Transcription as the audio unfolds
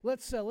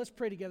Let's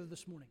pray together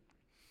this morning.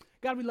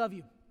 God, we love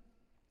you.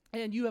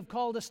 And you have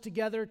called us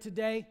together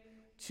today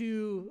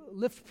to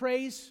lift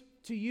praise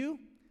to you,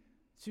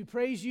 to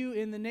praise you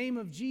in the name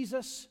of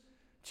Jesus,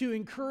 to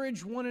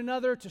encourage one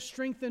another, to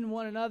strengthen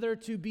one another,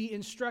 to be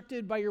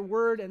instructed by your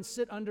word and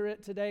sit under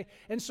it today.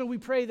 And so we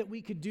pray that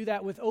we could do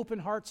that with open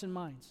hearts and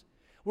minds.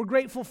 We're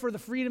grateful for the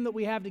freedom that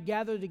we have to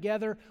gather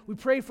together. We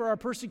pray for our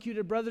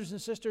persecuted brothers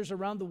and sisters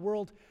around the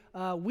world.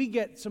 We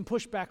get some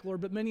pushback, Lord,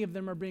 but many of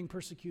them are being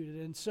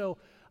persecuted. And so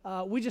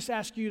we just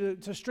ask you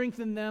to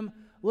strengthen them.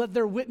 Let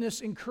their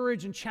witness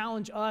encourage and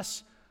challenge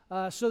us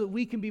so that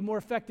we can be more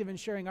effective in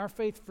sharing our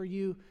faith for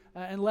you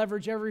and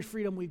leverage every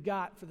freedom we've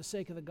got for the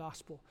sake of the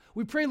gospel.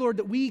 We pray, Lord,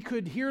 that we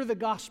could hear the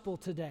gospel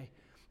today,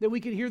 that we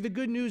could hear the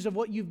good news of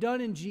what you've done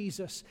in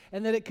Jesus,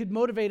 and that it could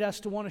motivate us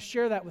to want to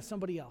share that with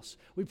somebody else.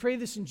 We pray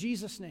this in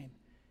Jesus' name.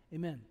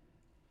 Amen.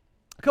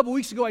 A couple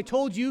weeks ago, I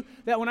told you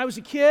that when I was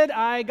a kid,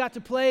 I got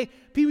to play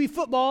Pee Wee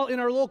football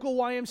in our local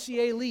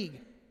YMCA league.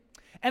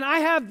 And I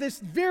have this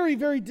very,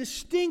 very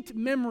distinct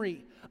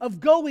memory of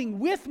going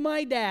with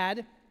my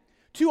dad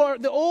to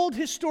the old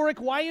historic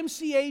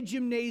YMCA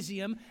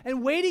gymnasium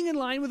and waiting in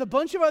line with a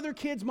bunch of other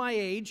kids my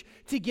age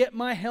to get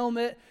my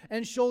helmet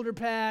and shoulder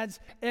pads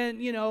and,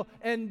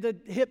 and the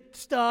hip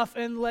stuff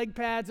and leg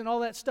pads and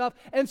all that stuff.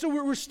 And so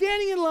we're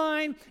standing in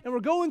line and we're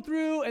going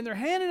through and they're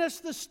handing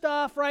us the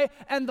stuff, right?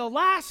 And the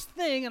last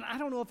thing, and I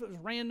don't know if it was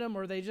random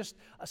or they just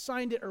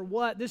assigned it or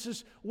what. This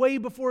is way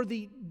before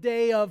the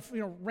day of,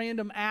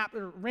 random app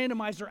or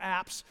randomizer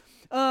apps.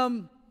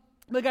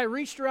 The guy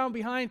reached around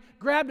behind,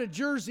 grabbed a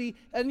jersey,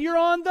 and you're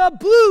on the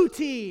blue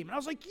team. And I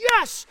was like,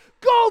 yes,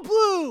 go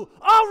blue,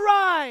 all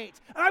right.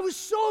 And I was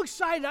so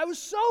excited. I was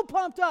so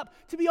pumped up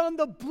to be on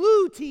the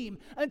blue team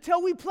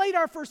until we played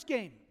our first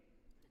game.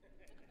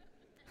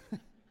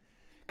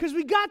 Because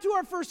we got to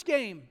our first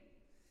game,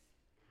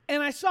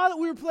 and I saw that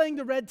we were playing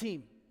the red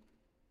team.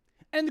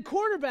 And the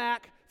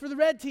quarterback for the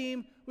red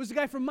team was a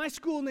guy from my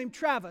school named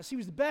Travis. He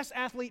was the best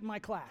athlete in my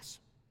class.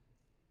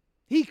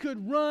 He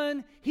could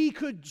run, he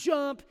could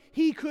jump,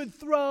 he could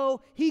throw,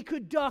 he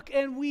could duck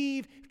and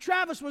weave.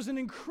 Travis was an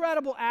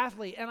incredible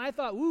athlete, and I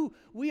thought,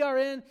 we are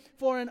in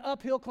for an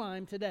uphill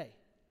climb today.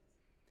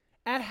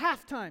 At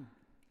halftime,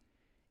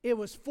 it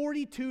was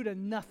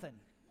 42-0.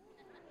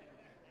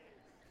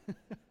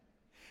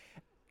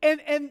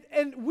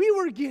 And we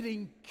were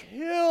getting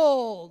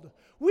killed.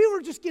 We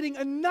were just getting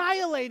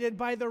annihilated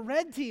by the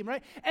red team,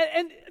 right?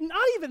 And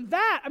not even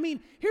that. I mean,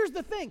 here's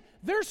the thing.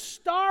 Their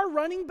star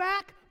running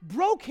back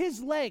broke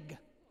his leg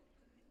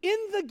in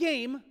the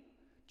game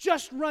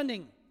just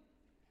running.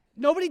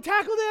 Nobody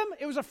tackled him.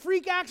 It was a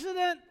freak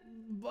accident,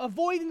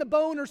 avoiding the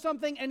bone or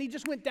something, and he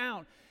just went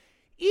down.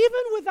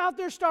 Even without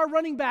their star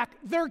running back,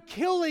 they're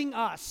killing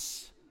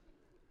us.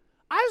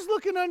 I was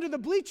looking under the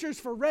bleachers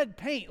for red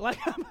paint. Like,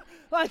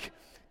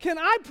 can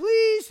I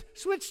please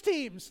switch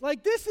teams?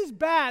 Like, this is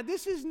bad.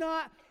 This is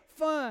not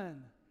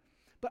fun.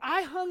 But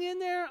I hung in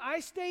there. I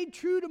stayed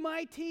true to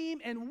my team,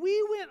 and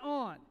we went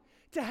on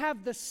to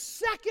have the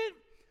second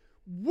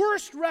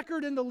worst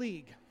record in the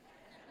league.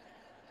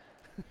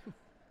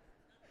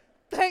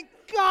 Thank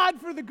God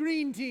for the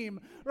green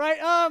team,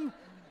 right?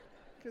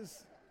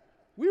 Because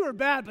we were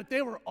bad, but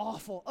they were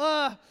awful.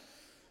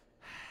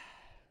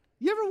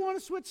 You ever want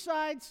to switch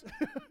sides?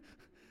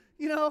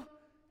 You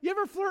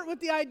ever flirt with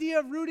the idea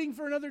of rooting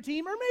for another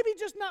team? Or maybe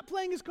just not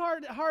playing as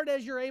hard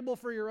as you're able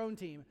for your own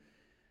team.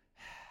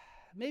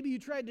 Maybe you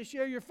tried to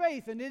share your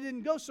faith and it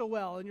didn't go so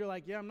well, and you're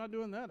like, yeah, I'm not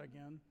doing that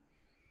again.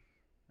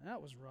 That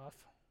was rough.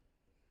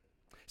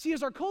 See,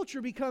 as our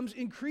culture becomes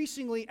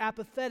increasingly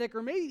apathetic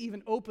or maybe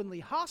even openly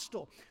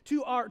hostile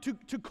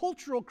to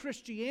cultural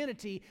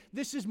Christianity,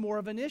 this is more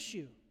of an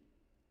issue.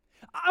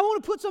 I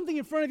want to put something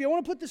in front of you. I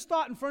want to put this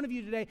thought in front of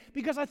you today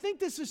because I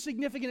think this is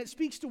significant. It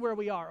speaks to where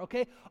we are,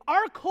 okay?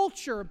 Our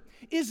culture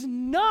is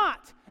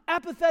not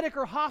apathetic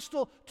or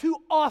hostile to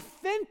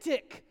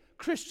authentic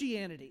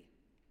Christianity.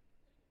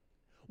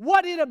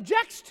 What it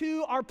objects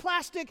to are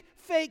plastic,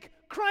 fake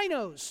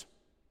crinos.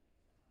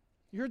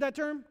 You heard that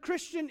term?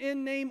 Christian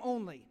in name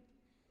only.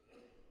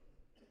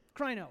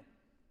 Crino.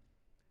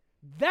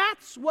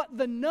 That's what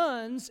the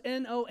nones,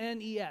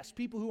 N-O-N-E-S,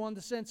 people who on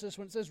the census,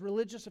 when it says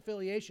religious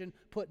affiliation,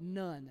 put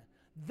none.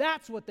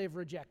 That's what they've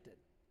rejected.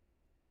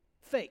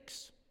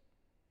 Fakes.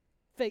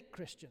 Fake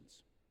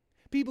Christians.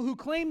 People who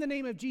claim the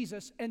name of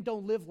Jesus and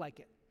don't live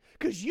like it.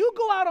 Because you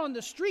go out on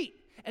the street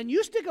and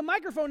you stick a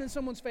microphone in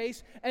someone's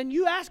face and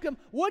you ask them,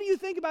 what do you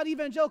think about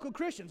evangelical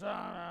Christians?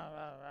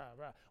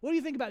 What do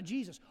you think about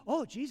Jesus?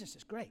 Oh, Jesus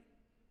is great.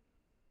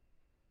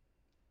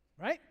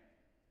 Right?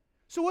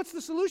 So what's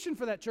the solution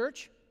for that,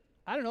 church?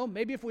 I don't know,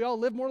 maybe if we all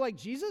live more like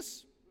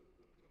Jesus?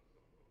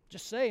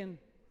 Just saying.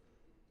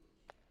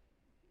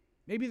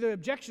 Maybe the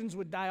objections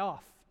would die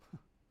off.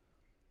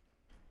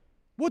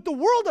 What the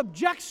world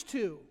objects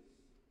to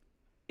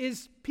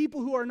is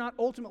people who are not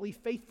ultimately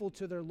faithful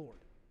to their Lord.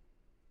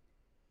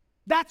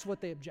 That's what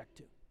they object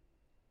to.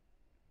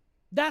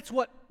 That's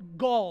what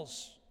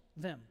galls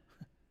them.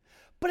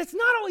 But it's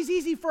not always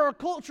easy for our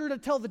culture to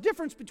tell the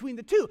difference between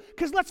the two.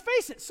 Because let's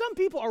face it, some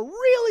people are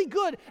really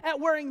good at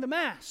wearing the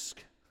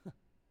mask.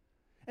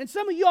 And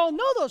some of you all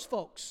know those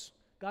folks.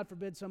 God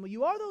forbid some of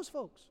you are those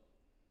folks.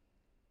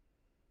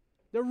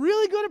 They're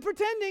really good at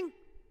pretending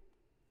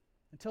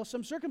until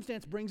some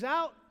circumstance brings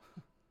out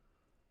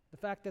the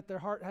fact that their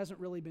heart hasn't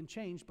really been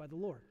changed by the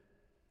Lord.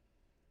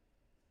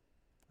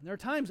 And there are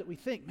times that we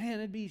think, man,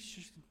 it'd be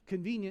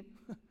convenient.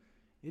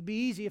 It'd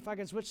be easy if I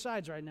could switch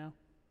sides right now.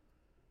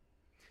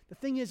 The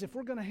thing is, if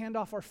we're going to hand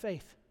off our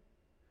faith,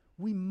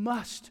 we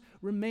must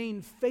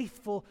remain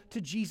faithful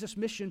to Jesus'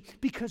 mission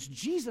because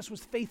Jesus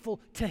was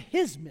faithful to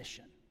his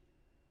mission.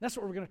 That's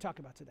what we're going to talk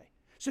about today.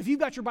 So if you've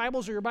got your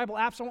Bibles or your Bible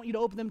apps, I want you to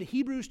open them to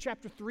Hebrews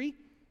chapter 3.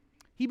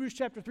 Hebrews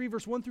chapter 3,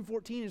 verse 1 through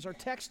 14 is our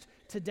text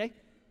today.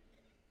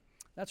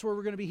 That's where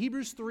we're going to be.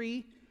 Hebrews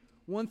 3,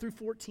 1 through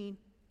 14.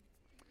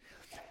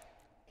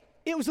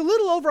 It was a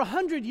little over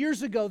 100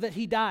 years ago that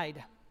he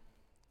died.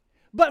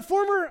 But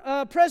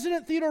former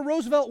President Theodore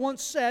Roosevelt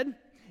once said,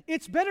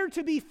 "It's better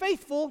to be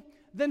faithful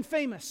than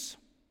famous."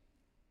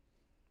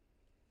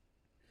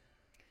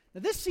 Now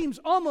this seems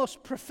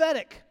almost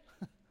prophetic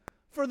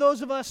for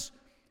those of us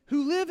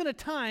who live in a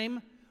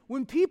time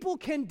when people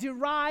can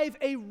derive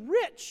a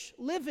rich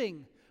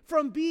living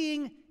from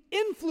being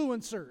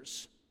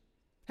influencers.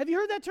 Have you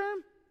heard that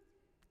term?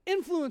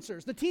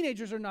 Influencers. The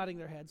teenagers are nodding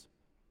their heads,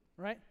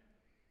 right?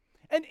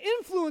 An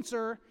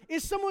influencer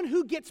is someone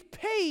who gets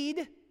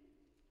paid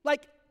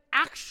like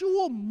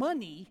actual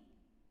money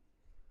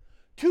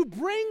to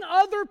bring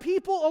other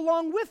people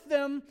along with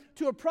them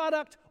to a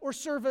product or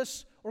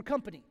service or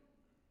company.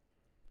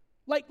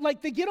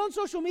 Like they get on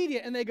social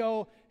media and they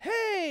go,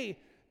 "Hey,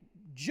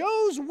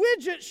 Joe's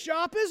widget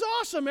shop is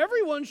awesome.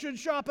 Everyone should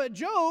shop at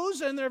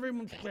Joe's," and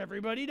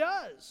everybody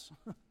does.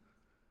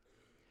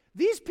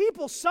 These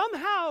people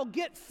somehow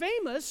get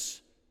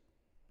famous,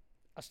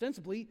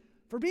 ostensibly,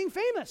 for being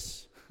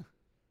famous.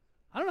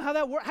 I don't know how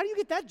that works. How do you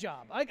get that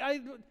job?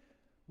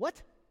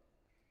 What?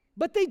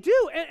 But they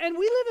do. And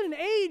we live in an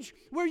age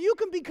where you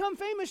can become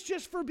famous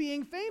just for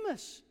being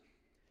famous.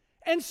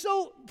 And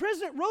so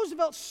President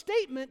Roosevelt's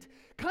statement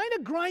kind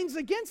of grinds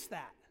against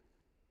that.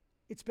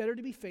 It's better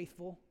to be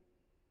faithful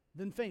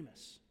than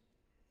famous.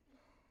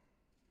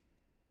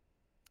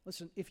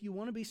 Listen, if you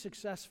want to be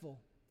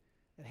successful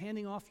at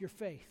handing off your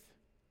faith,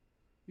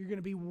 you're going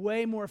to be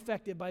way more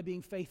effective by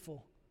being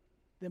faithful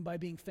than by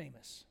being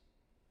famous.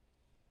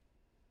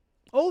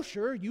 Oh,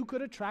 sure, you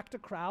could attract a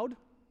crowd,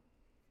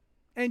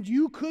 and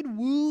you could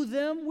woo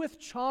them with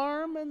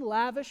charm and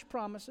lavish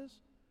promises.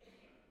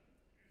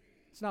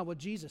 It's not what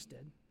Jesus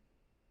did.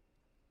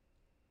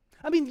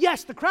 I mean,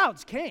 yes, the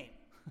crowds came,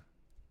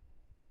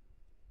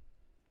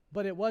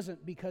 but it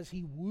wasn't because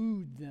he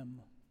wooed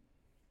them.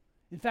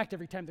 In fact,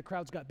 every time the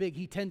crowds got big,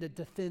 he tended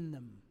to thin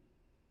them.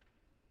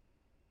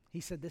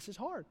 He said, "This is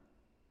hard."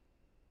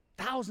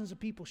 Thousands of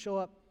people show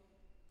up.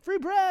 Free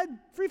bread,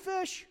 free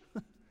fish.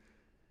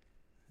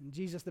 And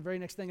Jesus, the very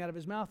next thing out of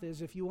his mouth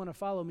is, "If you want to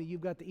follow me,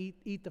 you've got to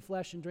eat the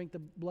flesh and drink the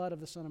blood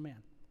of the Son of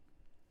Man."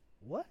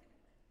 What?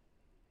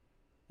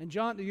 And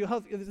John,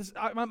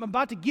 I'm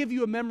about to give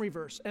you a memory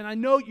verse, and I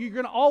know you're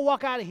going to all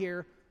walk out of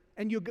here,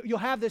 and you'll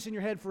have this in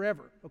your head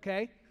forever,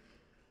 okay?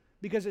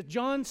 Because it's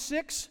John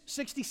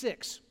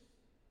 6:66.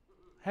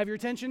 Have your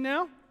attention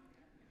now?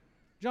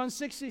 John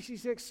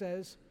 6:66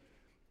 says,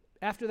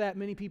 "After that,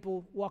 many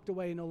people walked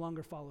away and no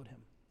longer followed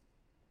him."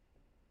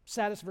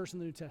 Saddest verse in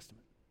the New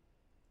Testament.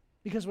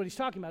 Because what he's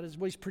talking about is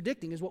what he's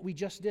predicting is what we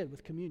just did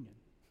with communion.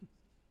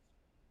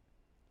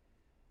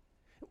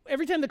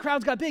 Every time the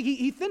crowds got big,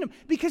 he thinned them.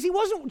 Because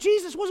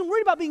Jesus wasn't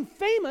worried about being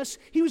famous.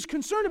 He was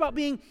concerned about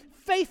being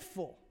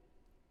faithful.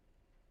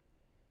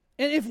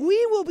 And if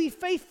we will be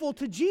faithful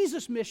to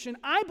Jesus' mission,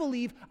 I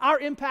believe our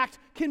impact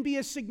can be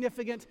as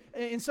significant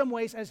in some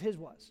ways as his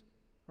was.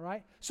 All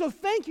right? So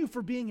thank you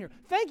for being here.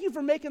 Thank you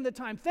for making the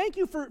time. Thank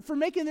you for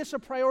making this a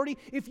priority.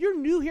 If you're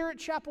new here at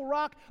Chapel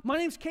Rock, my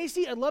name's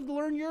Casey. I'd love to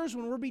learn yours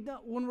when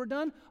we're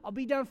done. I'll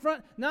be down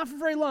front. Not for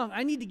very long.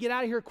 I need to get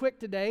out of here quick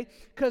today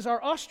because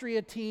our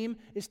Austria team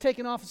is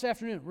taking off this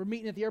afternoon. We're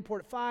meeting at the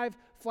airport at 5.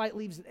 Flight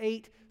leaves at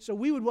 8. So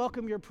we would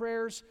welcome your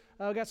prayers.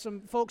 We've got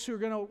some folks who are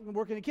going to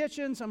work in the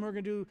kitchen, some who are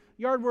going to do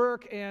yard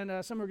work,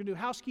 and some who are going to do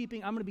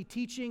housekeeping. I'm going to be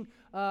teaching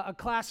a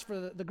class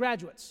for the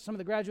graduates. Some of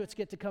the graduates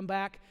get to come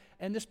back.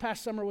 And this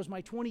past summer was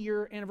my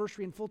 20-year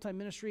anniversary in full-time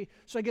ministry,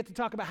 so I get to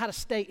talk about how to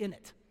stay in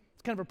it.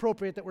 It's kind of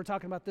appropriate that we're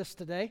talking about this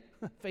today,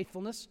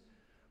 faithfulness.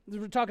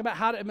 We're talking about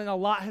a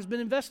lot has been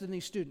invested in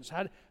these students.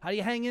 How do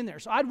you hang in there?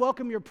 So I'd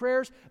welcome your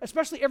prayers,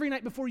 especially every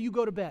night before you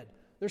go to bed.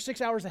 They're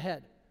 6 hours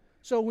ahead.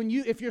 So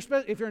if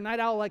you're a night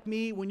owl like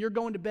me, when you're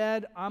going to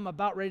bed, I'm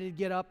about ready to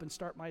get up and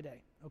start my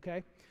day,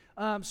 okay?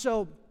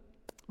 So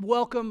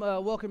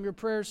welcome your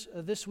prayers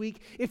this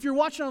week. If you're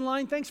watching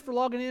online, thanks for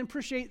logging in.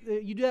 Appreciate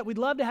that you do that. We'd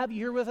love to have you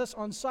here with us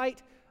on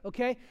site,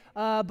 okay?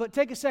 But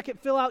take a second,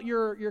 fill out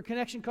your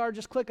connection card.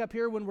 Just click up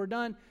here when we're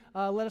done.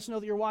 Let us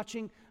know that you're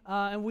watching,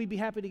 and we'd be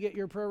happy to get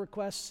your prayer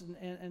requests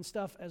and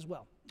stuff as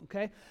well,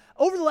 okay?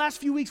 Over the last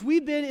few weeks,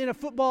 we've been in a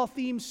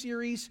football-themed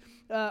series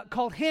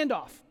called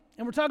Handoff.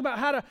 And we're talking about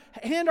how to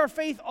hand our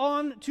faith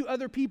on to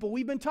other people.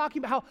 We've been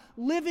talking about how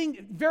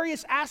living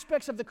various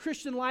aspects of the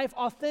Christian life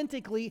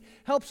authentically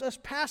helps us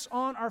pass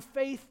on our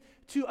faith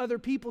to other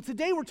people.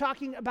 Today we're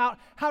talking about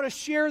how to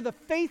share the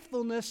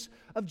faithfulness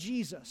of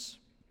Jesus.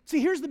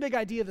 See, here's the big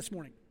idea this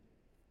morning.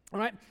 All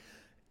right?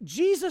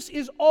 Jesus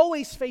is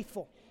always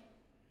faithful.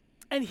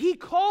 And he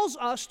calls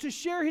us to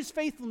share his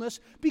faithfulness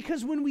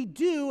because when we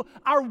do,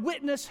 our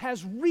witness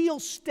has real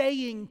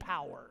staying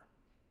power.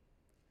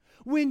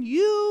 When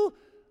you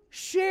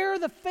share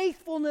the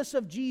faithfulness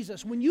of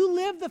Jesus, when you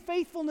live the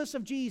faithfulness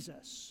of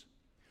Jesus,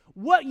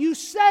 what you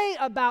say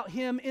about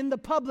him in the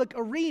public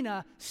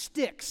arena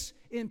sticks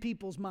in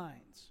people's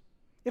minds.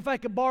 If I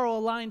could borrow a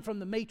line from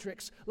The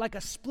Matrix, like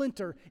a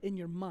splinter in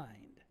your mind.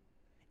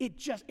 It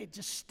just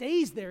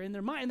stays there in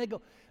their mind. And they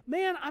go,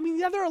 man, I mean,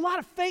 yeah, there are a lot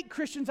of fake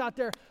Christians out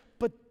there,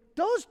 but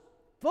those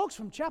folks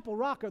from Chapel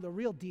Rock are the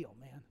real deal,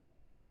 man.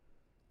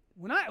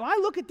 When I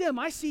look at them,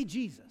 I see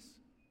Jesus.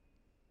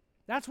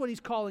 That's what he's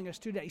calling us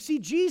today. See,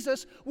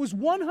 Jesus was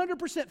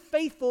 100%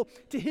 faithful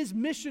to his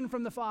mission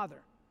from the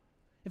Father.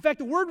 In fact,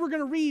 the word we're going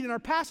to read in our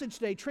passage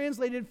today,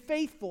 translated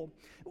faithful,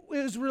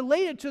 is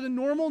related to the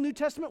normal New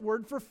Testament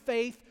word for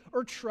faith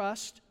or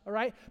trust, all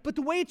right? But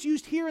the way it's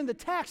used here in the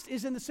text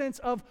is in the sense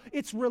of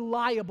it's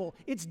reliable,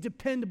 it's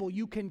dependable,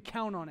 you can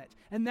count on it.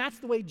 And that's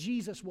the way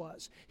Jesus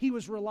was. He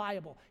was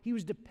reliable, he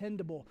was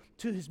dependable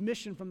to his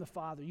mission from the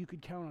Father. You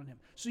could count on him.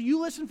 So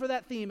you listen for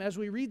that theme as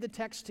we read the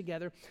text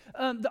together.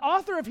 The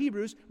author of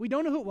Hebrews, we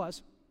don't know who it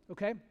was,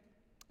 okay?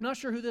 Not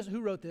sure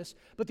who wrote this,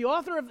 but the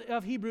author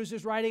of Hebrews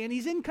is writing, and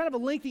he's in kind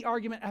of a lengthy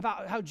argument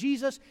about how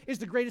Jesus is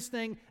the greatest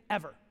thing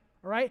ever.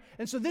 All right?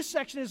 And so this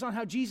section is on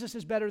how Jesus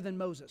is better than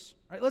Moses.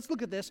 All right, let's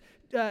look at this.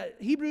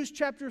 Hebrews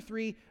chapter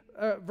 3,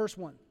 verse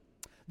 1.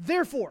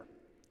 Therefore,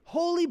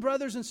 holy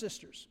brothers and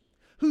sisters,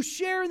 who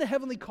share in the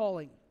heavenly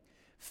calling,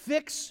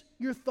 fix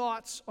your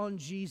thoughts on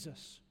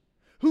Jesus,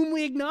 whom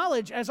we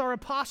acknowledge as our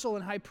apostle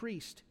and high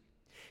priest.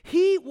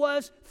 He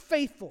was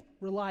faithful,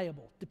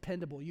 reliable,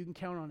 dependable. You can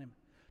count on him.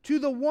 To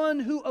the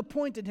one who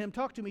appointed him.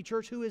 Talk to me,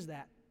 church. Who is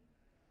that?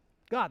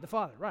 God the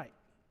Father, right.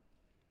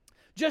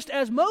 Just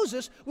as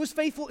Moses was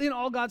faithful in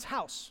all God's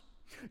house,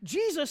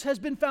 Jesus has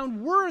been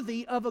found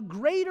worthy of a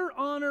greater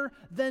honor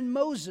than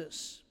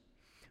Moses,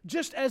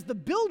 just as the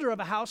builder of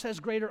a house has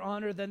greater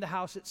honor than the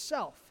house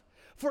itself.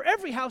 For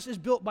every house is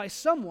built by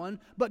someone,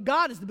 but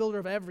God is the builder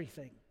of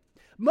everything.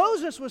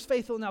 Moses was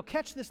faithful, now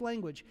catch this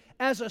language,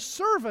 as a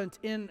servant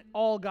in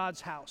all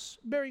God's house,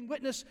 bearing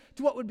witness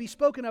to what would be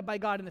spoken of by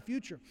God in the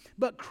future.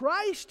 But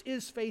Christ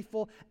is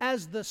faithful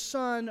as the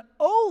son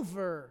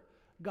over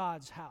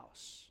God's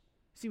house.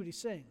 See what he's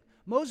saying?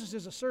 Moses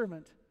is a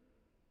servant.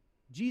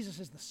 Jesus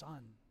is the son.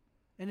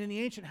 And in the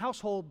ancient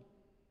household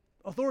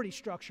authority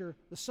structure,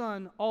 the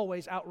son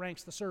always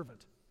outranks the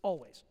servant.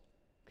 Always.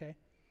 Okay?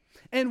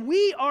 And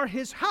we are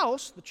his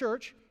house, the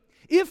church,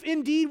 if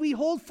indeed we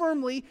hold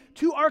firmly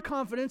to our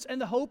confidence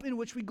and the hope in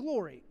which we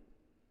glory.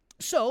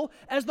 So,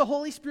 as the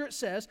Holy Spirit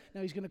says,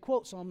 now he's going to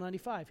quote Psalm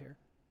 95 here.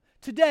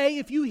 Today,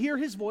 if you hear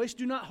his voice,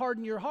 do not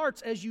harden your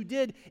hearts as you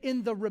did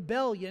in the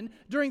rebellion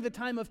during the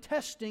time of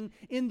testing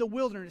in the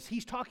wilderness.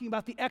 He's talking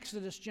about the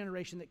Exodus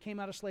generation that came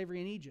out of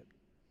slavery in Egypt,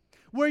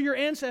 where your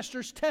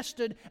ancestors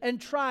tested and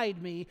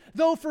tried me,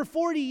 though for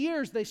 40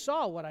 years they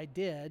saw what I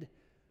did.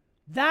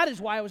 That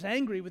is why I was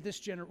angry with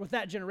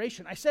that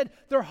generation. I said,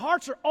 their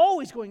hearts are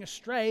always going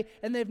astray,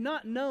 and they've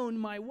not known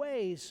my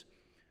ways.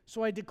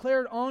 So I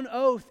declared on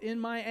oath in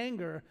my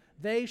anger,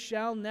 they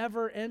shall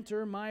never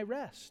enter my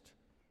rest.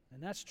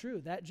 And that's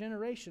true. That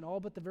generation, all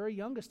but the very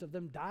youngest of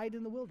them, died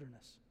in the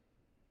wilderness.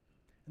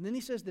 And then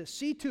he says this,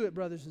 see to it,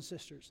 brothers and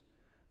sisters,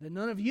 that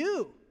none of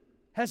you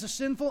has a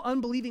sinful,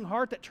 unbelieving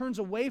heart that turns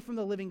away from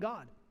the living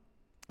God.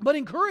 But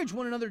encourage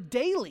one another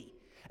daily,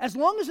 as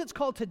long as it's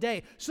called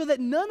today, so that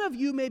none of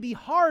you may be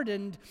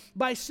hardened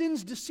by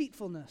sin's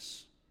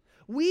deceitfulness.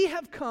 We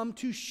have come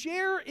to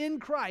share in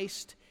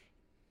Christ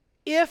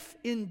if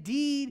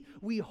indeed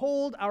we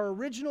hold our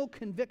original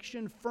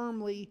conviction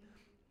firmly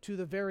to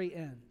the very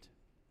end.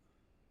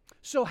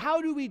 So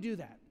how do we do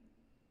that?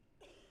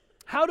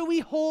 How do we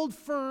hold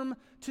firm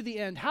to the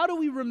end? How do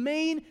we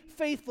remain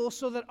faithful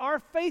so that our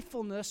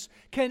faithfulness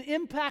can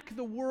impact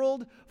the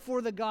world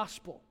for the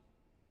gospel?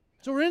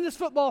 So we're in this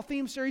football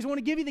theme series. I want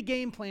to give you the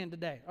game plan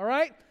today, all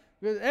right?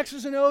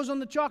 X's and O's on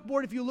the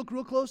chalkboard. If you look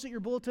real close at your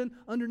bulletin,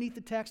 underneath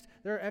the text,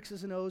 there are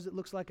X's and O's. It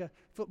looks like a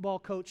football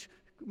coach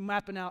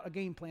mapping out a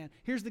game plan.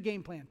 Here's the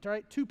game plan, all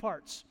right? Two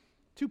parts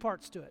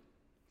to it.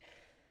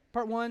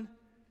 Part one,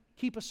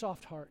 keep a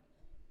soft heart.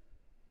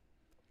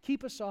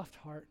 Keep a soft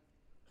heart.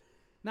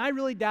 Now, I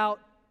really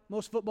doubt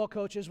most football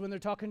coaches, when they're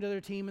talking to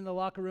their team in the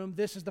locker room,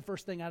 this is the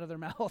first thing out of their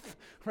mouth,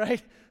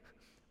 right?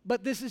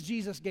 But this is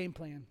Jesus' game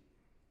plan.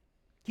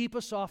 Keep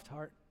a soft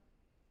heart.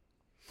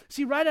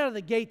 See, right out of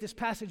the gate, this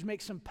passage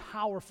makes some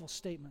powerful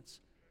statements.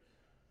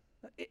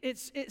 It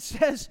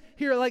says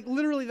here, like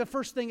literally the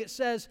first thing it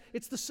says,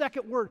 it's the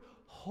second word,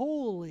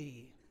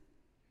 holy.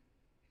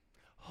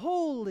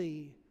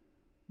 Holy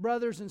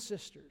brothers and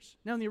sisters.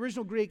 Now in the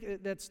original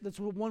Greek, that's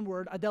one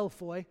word,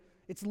 adelphoi.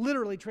 It's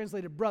literally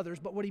translated brothers,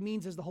 but what he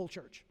means is the whole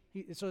church.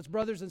 So it's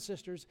brothers and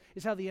sisters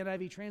is how the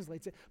NIV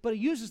translates it. But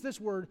he uses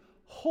this word,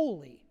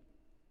 holy.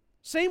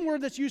 Same word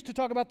that's used to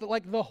talk about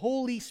the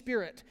Holy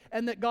Spirit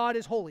and that God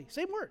is holy.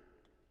 Same word.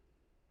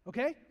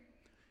 Okay?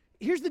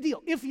 Here's the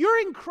deal. If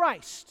you're in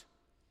Christ,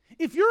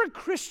 if you're a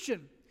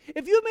Christian,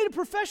 if you've made a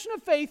profession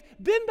of faith,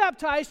 been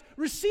baptized,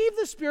 received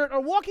the Spirit,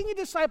 are walking in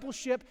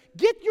discipleship,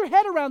 get your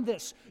head around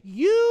this.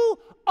 You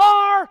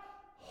are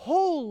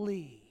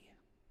holy.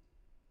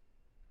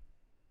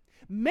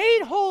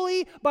 Made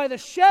holy by the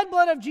shed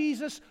blood of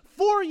Jesus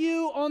for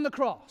you on the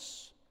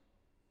cross.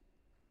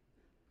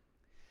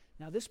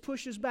 Now, this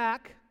pushes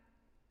back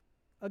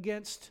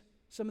against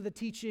some of the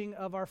teaching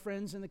of our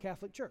friends in the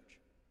Catholic Church,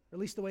 or at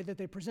least the way that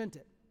they present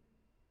it.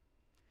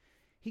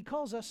 He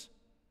calls us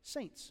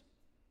saints.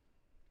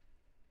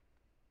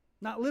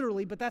 Not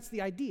literally, but that's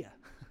the idea.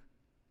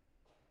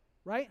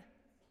 Right?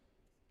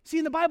 See,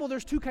 in the Bible,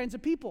 there's two kinds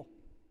of people.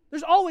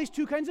 There's always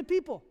two kinds of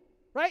people,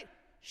 right?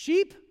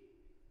 Sheep,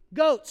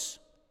 goats.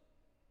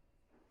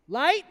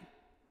 Light,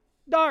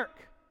 dark.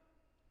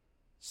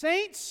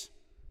 Saints,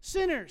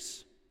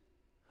 sinners.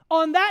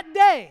 On that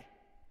day,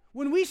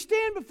 when we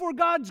stand before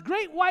God's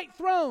great white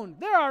throne,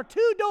 there are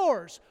two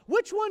doors.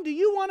 Which one do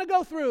you want to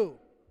go through?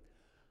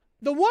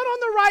 The one on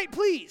the right,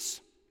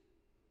 please.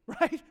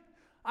 Right?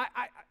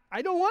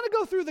 I don't want to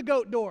go through the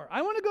goat door.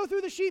 I want to go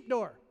through the sheep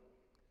door.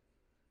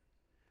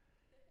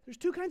 There's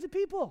two kinds of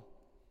people.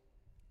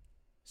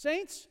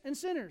 Saints and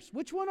sinners.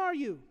 Which one are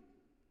you?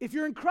 If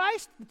you're in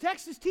Christ, the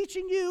text is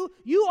teaching you,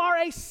 you are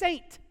a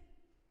saint.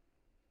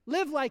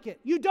 Live like it.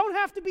 You don't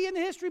have to be in the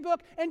history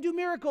book and do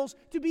miracles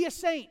to be a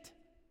saint.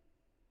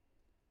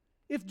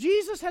 If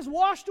Jesus has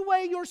washed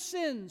away your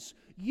sins,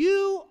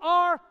 you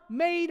are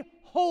made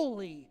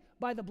holy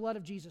by the blood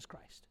of Jesus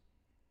Christ.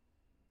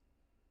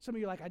 Some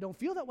of you are like, I don't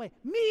feel that way.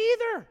 Me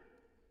either.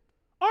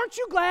 Aren't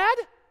you glad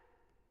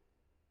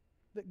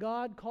that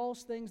God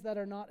calls things that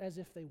are not as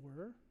if they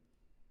were?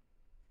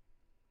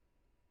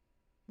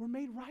 We're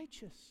made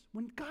righteous.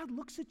 When God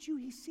looks at you,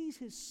 he sees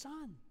his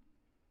Son.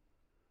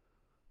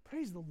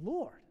 Praise the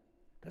Lord,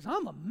 because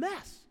I'm a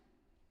mess.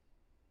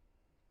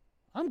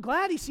 I'm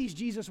glad he sees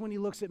Jesus when he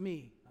looks at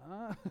me.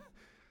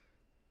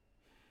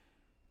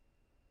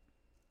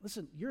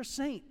 Listen, you're a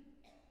saint.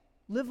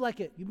 Live like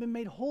it. You've been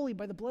made holy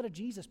by the blood of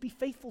Jesus. Be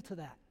faithful to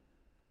that.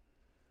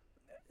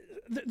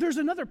 There's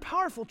another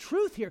powerful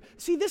truth here.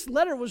 See, this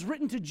letter was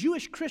written to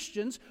Jewish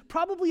Christians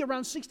probably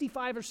around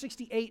 65 or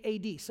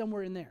 68 AD,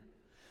 somewhere in there.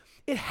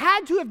 It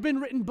had to have been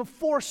written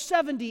before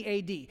 70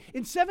 AD.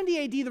 In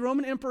 70 AD, the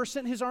Roman emperor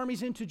sent his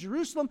armies into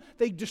Jerusalem.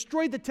 They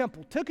destroyed the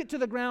temple, took it to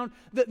the ground.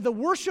 The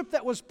worship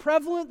that was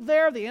prevalent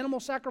there, the animal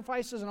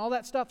sacrifices and all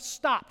that stuff,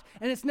 stopped.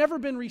 And it's never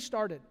been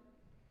restarted.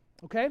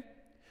 Okay?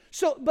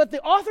 But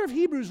the author of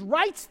Hebrews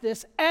writes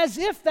this as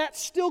if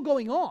that's still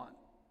going on.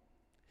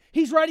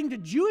 He's writing to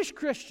Jewish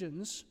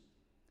Christians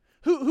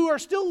who are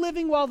still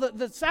living while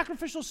the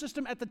sacrificial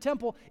system at the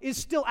temple is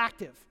still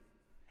active.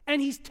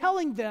 And he's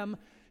telling them,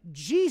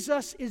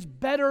 Jesus is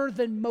better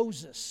than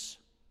Moses.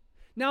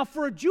 Now,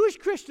 for a Jewish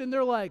Christian,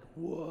 they're like,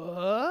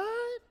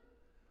 what?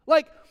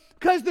 Like,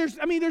 because there's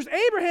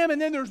Abraham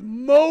and then there's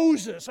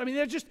Moses. I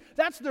mean,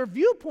 that's their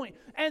viewpoint.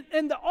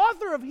 And the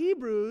author of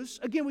Hebrews,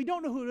 again, we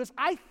don't know who it is.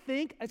 I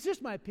think, it's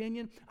just my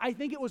opinion, I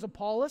think it was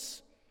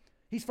Apollos.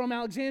 He's from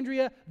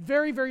Alexandria,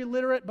 very, very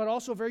literate, but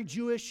also very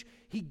Jewish.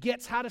 He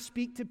gets how to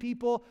speak to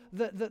people.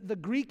 The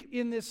Greek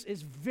in this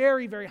is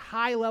very, very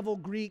high-level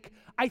Greek.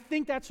 I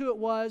think that's who it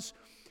was.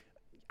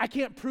 I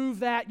can't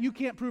prove that. You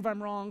can't prove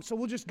I'm wrong, so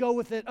we'll just go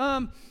with it.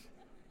 I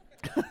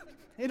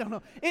don't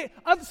know.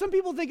 Some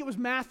people think it was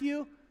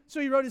Matthew, so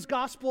he wrote his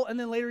gospel, and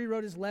then later he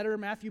wrote his letter.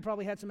 Matthew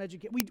probably had some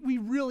education. We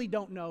really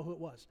don't know who it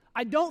was.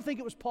 I don't think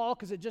it was Paul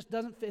because it just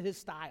doesn't fit his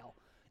style.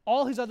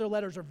 All his other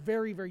letters are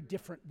very, very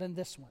different than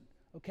this one,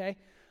 okay?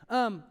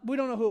 We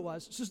don't know who it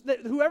was. So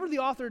whoever the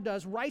author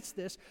does writes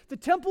this. The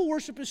temple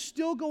worship is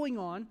still going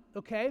on,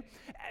 okay?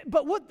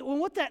 But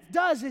what that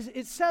does is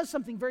it says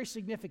something very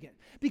significant.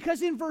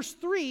 Because in verse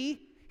 3,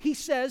 he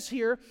says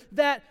here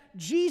that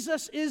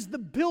Jesus is the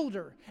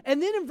builder.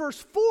 And then in verse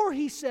 4,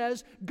 he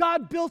says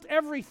God built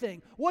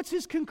everything. What's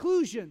his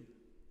conclusion?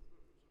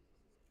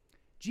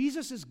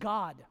 Jesus is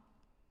God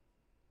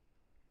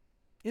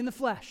in the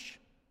flesh.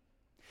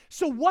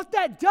 So what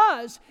that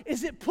does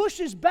is it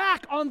pushes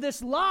back on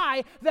this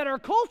lie that our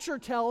culture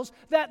tells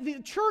that the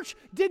church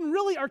didn't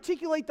really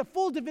articulate the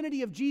full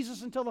divinity of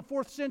Jesus until the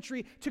 4th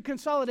century to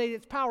consolidate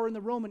its power in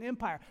the Roman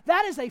Empire.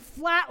 That is a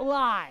flat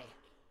lie.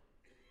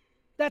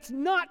 That's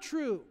not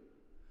true.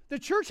 The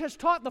church has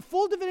taught the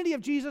full divinity of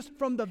Jesus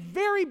from the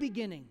very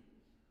beginning.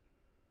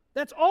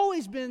 That's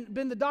always been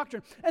the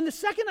doctrine. And the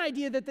second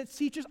idea that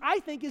teaches,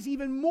 I think, is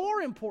even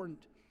more important.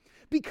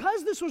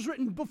 Because this was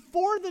written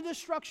before the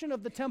destruction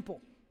of the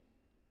temple,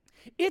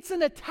 it's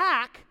an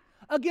attack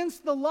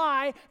against the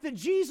lie that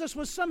Jesus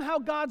was somehow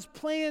God's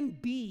plan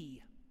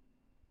B.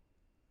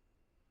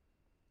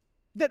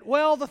 That,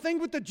 well, the thing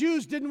with the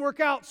Jews didn't work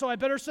out, so I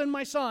better send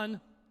my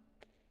son.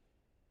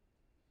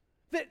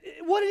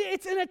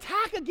 It's an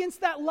attack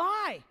against that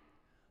lie.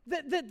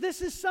 That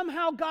this is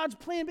somehow God's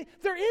plan B.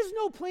 There is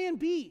no plan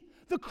B.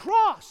 The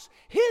cross,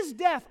 his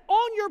death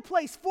on your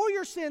place for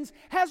your sins,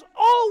 has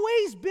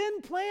always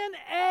been plan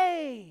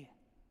A.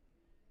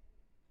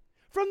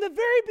 From the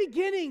very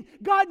beginning,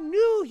 God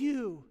knew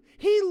you.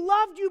 He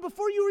loved you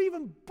before you were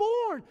even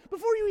born.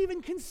 Before you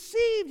even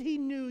conceived, he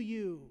knew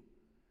you.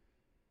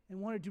 And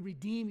wanted to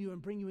redeem you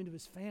and bring you into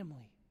his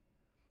family.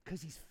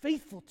 Because he's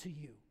faithful to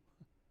you.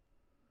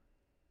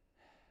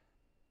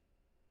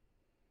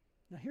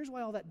 Now here's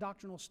why all that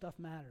doctrinal stuff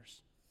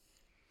matters.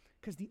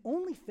 Because the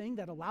only thing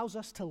that allows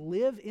us to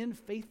live in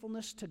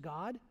faithfulness to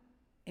God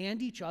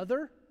and each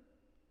other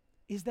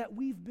is that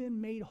we've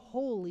been made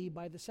holy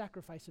by the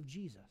sacrifice of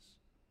Jesus.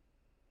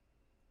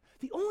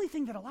 The only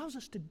thing that allows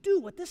us to do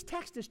what this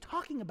text is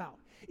talking about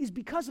is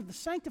because of the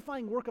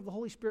sanctifying work of the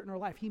Holy Spirit in our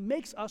life. He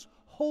makes us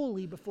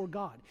holy before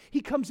God.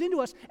 He comes into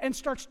us and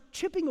starts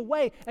chipping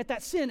away at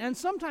that sin, and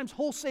sometimes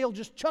wholesale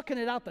just chucking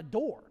it out the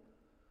door.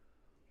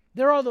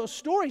 There are those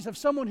stories of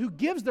someone who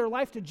gives their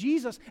life to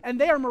Jesus and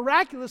they are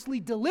miraculously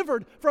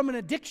delivered from an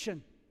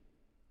addiction.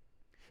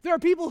 There are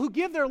people who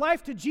give their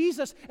life to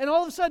Jesus and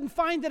all of a sudden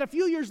find that a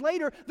few years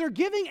later they're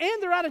giving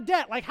and they're out of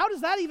debt. Like, how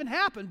does that even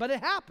happen? But it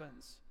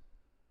happens.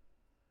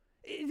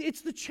 It's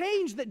the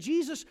change that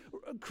Jesus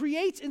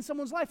creates in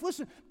someone's life.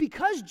 Listen,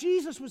 because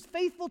Jesus was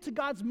faithful to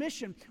God's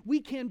mission, we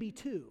can be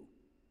too.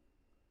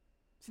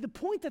 See, the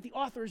point that the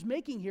author is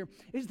making here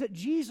is that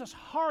Jesus'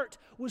 heart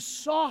was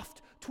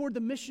soft toward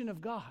the mission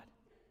of God.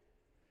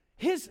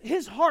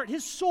 His heart,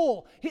 his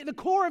soul, the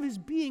core of his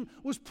being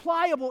was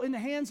pliable in the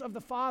hands of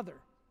the Father.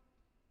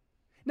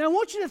 Now, I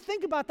want you to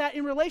think about that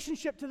in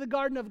relationship to the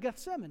Garden of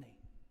Gethsemane.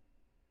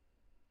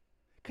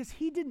 Because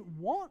he didn't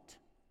want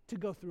to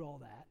go through all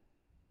that.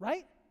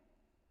 Right?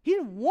 He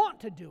didn't want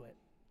to do it.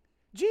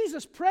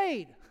 Jesus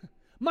prayed,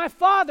 "My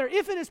Father,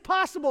 if it is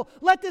possible,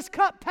 let this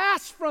cup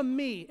pass from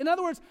me." In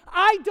other words,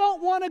 I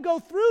don't want to go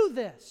through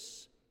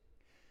this.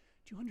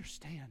 Do you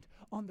understand?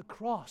 On the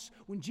cross,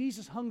 when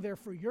Jesus hung there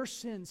for your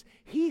sins,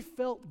 he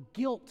felt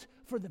guilt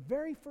for the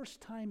very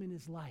first time in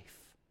his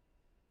life.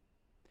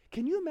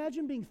 Can you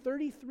imagine being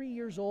 33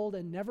 years old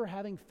and never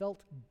having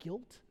felt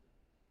guilt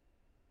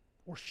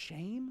or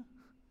shame?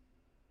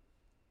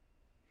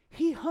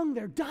 He hung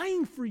there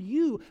dying for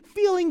you,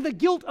 feeling the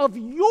guilt of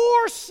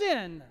your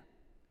sin.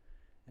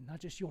 And not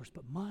just yours,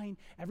 but mine,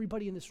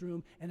 everybody in this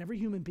room, and every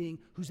human being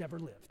who's ever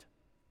lived.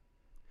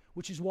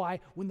 Which is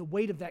why when the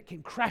weight of that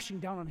came crashing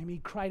down on him, he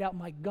cried out,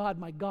 my God,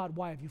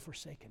 why have you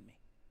forsaken me?"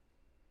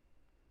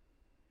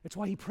 It's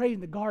why he prayed in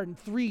the garden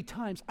 3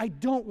 times. "I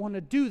don't want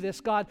to do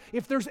this, God.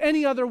 If there's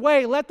any other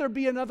way, let there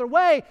be another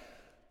way.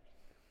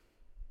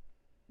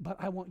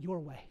 But I want your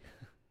way.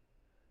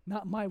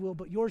 Not my will,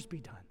 but yours be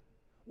done."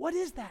 What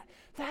is that?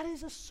 That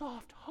is a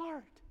soft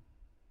heart.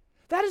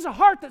 That is a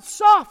heart that's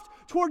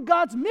soft toward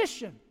God's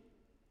mission.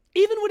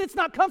 Even when it's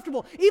not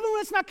comfortable, even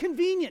when it's not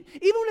convenient,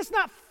 even when it's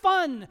not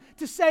fun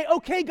to say,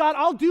 "Okay, God,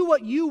 I'll do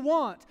what you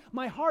want."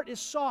 My heart is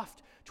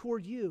soft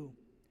toward you.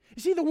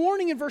 You see, the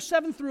warning in verse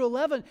 7 through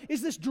 11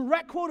 is this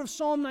direct quote of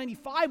Psalm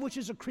 95, which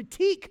is a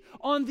critique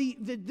on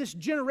this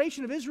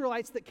generation of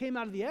Israelites that came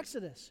out of the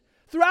Exodus.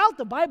 Throughout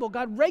the Bible,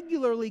 God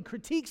regularly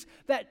critiques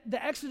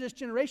the Exodus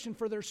generation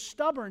for their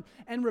stubborn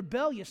and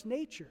rebellious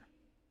nature.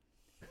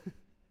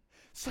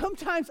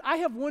 Sometimes I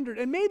have wondered,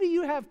 and maybe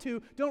you have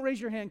too, don't raise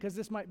your hand because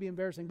this might be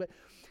embarrassing, but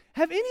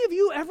have any of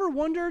you ever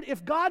wondered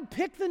if God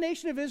picked the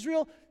nation of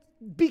Israel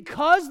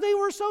because they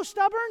were so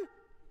stubborn?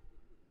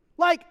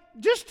 Like,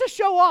 just to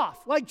show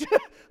off. Like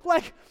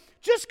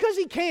just because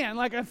he can.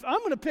 Like, if I'm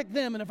going to pick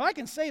them, and if I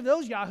can save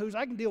those yahoos,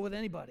 I can deal with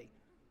anybody.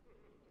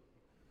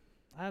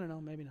 I don't know,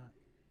 maybe not.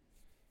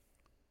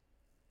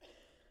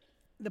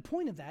 The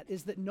point of that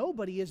is that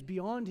nobody is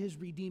beyond his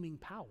redeeming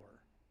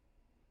power.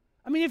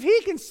 I mean, if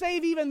he can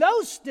save even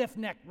those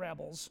stiff-necked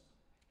rebels,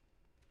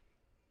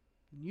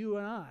 you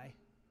and I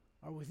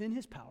are within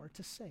his power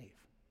to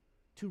save,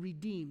 to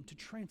redeem, to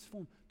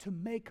transform, to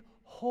make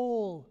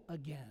whole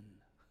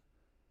again.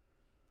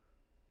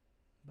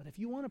 But if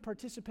you want to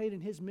participate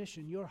in his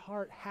mission, your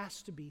heart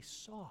has to be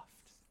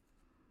soft.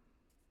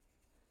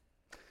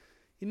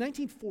 In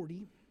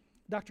 1940,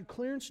 Dr.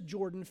 Clarence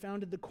Jordan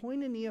founded the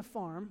Koinonia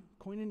Farm.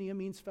 Koinonia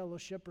means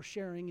fellowship or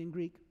sharing in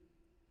Greek.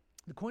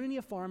 The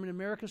Koinonia Farm in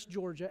Americus,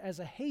 Georgia, as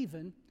a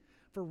haven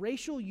for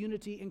racial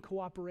unity and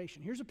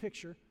cooperation. Here's a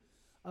picture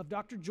of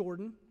Dr.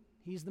 Jordan.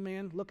 He's the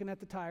man looking at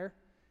the tire.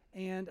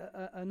 And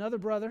another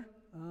brother,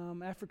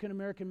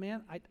 African-American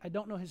man. I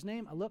don't know his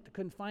name. I looked, I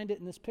couldn't find it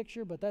in this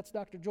picture, but that's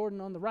Dr.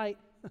 Jordan on the right,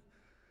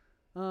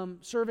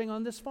 serving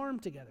on this farm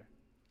together.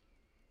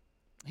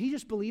 He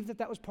just believed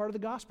that was part of the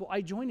gospel.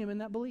 I join him in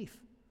that belief.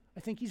 I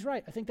think he's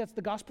right. I think that's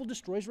the gospel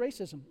destroys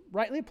racism.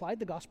 Rightly applied,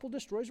 the gospel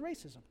destroys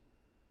racism.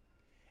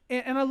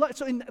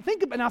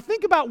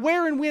 Think about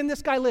where and when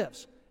this guy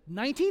lives.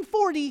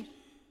 1940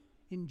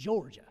 in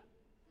Georgia.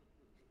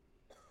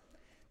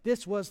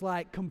 This was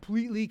like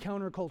completely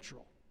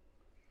countercultural.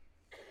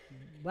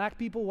 Black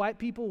people, white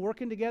people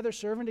working together,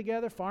 serving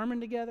together, farming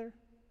together.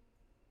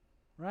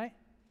 Right?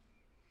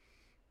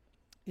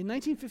 In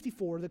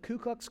 1954, the Ku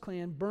Klux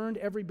Klan burned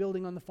every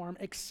building on the farm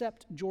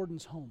except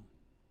Jordan's home.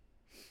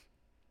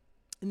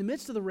 In the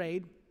midst of the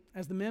raid,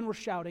 as the men were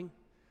shouting,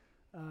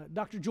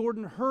 Dr.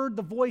 Jordan heard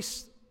the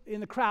voice in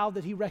the crowd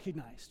that he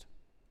recognized.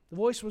 The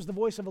voice was the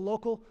voice of a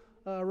local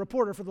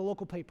reporter for the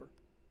local paper.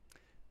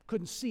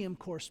 Couldn't see him, of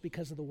course,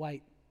 because of the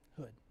white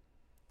hood.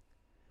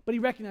 But he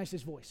recognized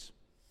his voice.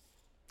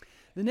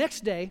 The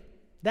next day,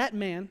 that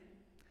man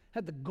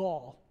had the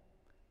gall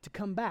to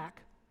come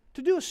back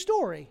to do a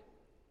story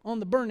on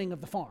the burning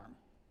of the farm.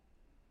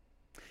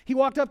 He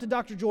walked up to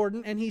Dr.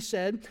 Jordan and he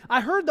said,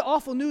 "I heard the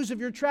awful news of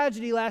your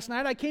tragedy last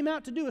night. I came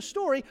out to do a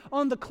story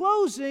on the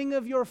closing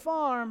of your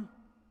farm."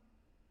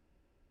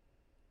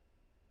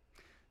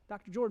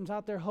 Dr. Jordan's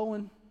out there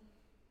hoeing,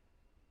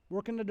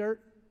 working the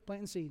dirt,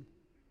 planting seed.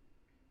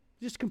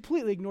 Just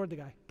completely ignored the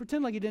guy.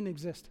 Pretend like he didn't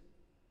exist.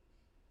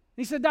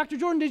 He said, "Dr.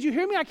 Jordan, did you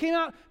hear me? I came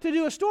out to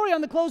do a story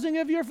on the closing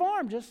of your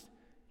farm."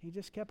 He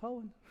just kept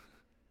hoeing.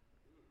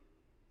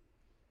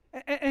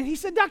 And he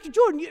said, "Dr.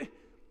 Jordan,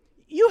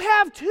 you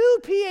have 2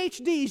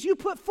 PhDs. You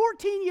put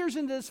 14 years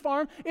into this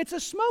farm. It's a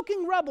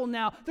smoking rubble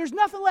now. There's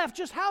nothing left.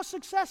 Just how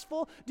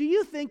successful do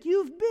you think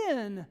you've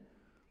been?"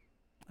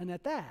 And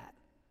at that,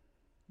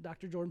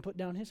 Dr. Jordan put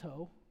down his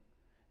hoe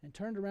and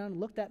turned around and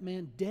looked that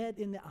man dead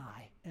in the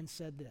eye and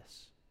said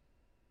this,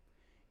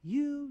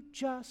 "You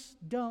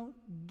just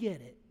don't get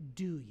it,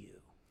 do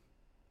you?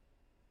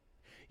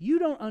 You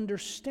don't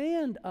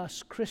understand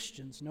us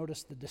Christians."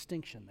 Notice the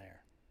distinction there.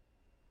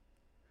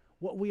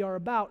 What we are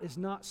about is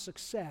not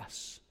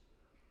success,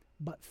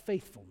 but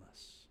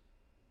faithfulness.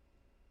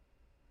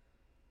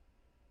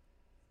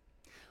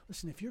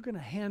 Listen, if you're going to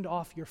hand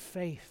off your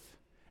faith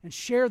and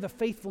share the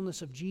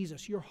faithfulness of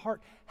Jesus, your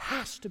heart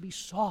has to be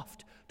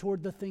soft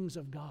toward the things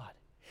of God.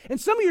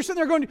 And some of you are sitting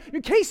there going,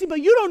 "Casey,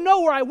 but you don't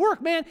know where I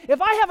work, man.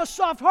 If I have a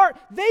soft heart,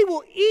 they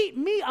will eat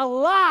me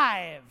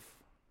alive."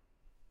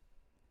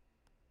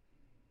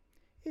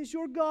 Is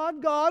your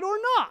God God or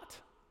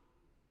not?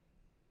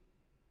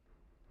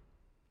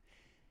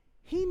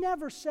 He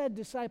never said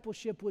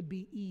discipleship would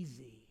be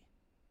easy.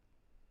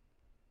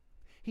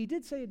 He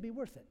did say it'd be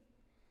worth it.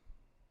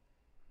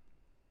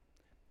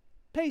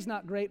 Pay's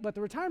not great, but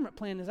the retirement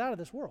plan is out of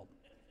this world.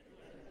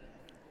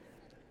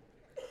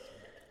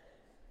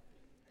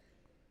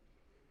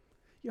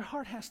 Your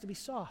heart has to be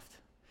soft.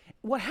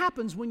 What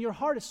happens when your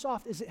heart is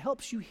soft is it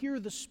helps you hear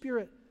the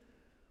Spirit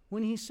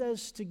when He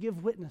says to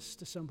give witness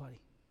to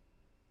somebody.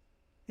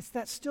 It's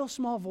that still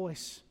small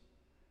voice.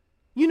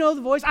 You know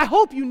the voice. I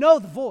hope you know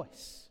the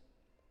voice.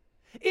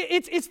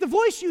 It's the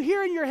voice you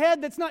hear in your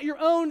head that's not your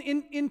own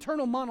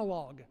internal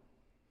monologue.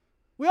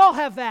 We all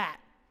have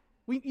that.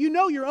 You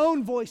know your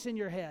own voice in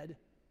your head.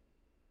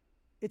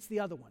 It's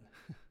the other one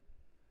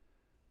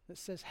that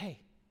says,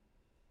 "Hey,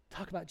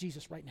 talk about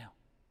Jesus right now.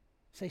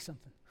 Say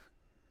something."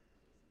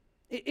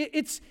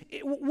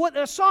 What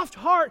a soft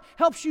heart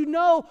helps you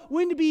know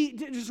when to be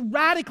just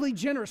radically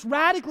generous,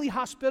 radically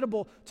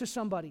hospitable to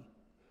somebody.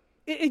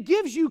 It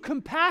gives you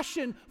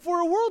compassion for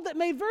a world that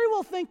may very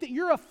well think that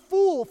you're a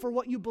fool for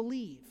what you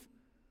believe.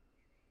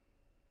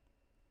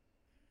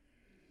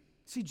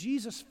 See,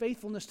 Jesus'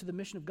 faithfulness to the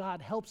mission of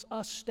God helps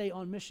us stay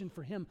on mission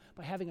for Him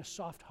by having a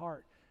soft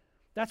heart.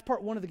 That's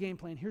part 1 of the game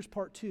plan. Here's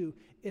part 2.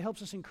 It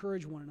helps us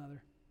encourage one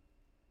another.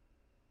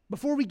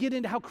 Before we get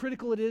into how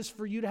critical it is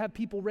for you to have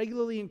people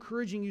regularly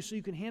encouraging you so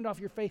you can hand off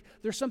your faith,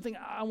 there's something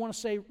I want to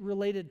say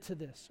related to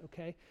this,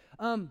 okay?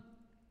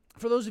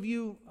 For those of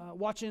you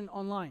watching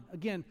online,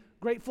 again,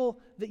 grateful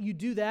that you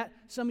do that.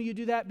 Some of you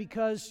do that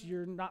because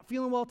you're not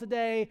feeling well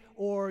today,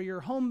 or you're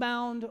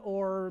homebound,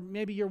 or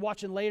maybe you're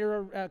watching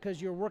later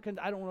because you're working.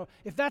 I don't know.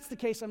 If that's the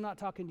case, I'm not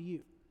talking to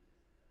you.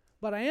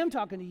 But I am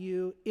talking to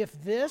you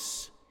if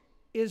this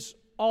is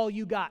all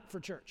you got for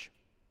church.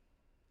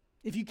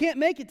 If you can't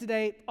make it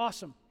today,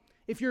 awesome.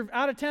 If you're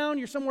out of town,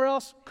 you're somewhere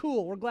else,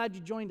 cool. We're glad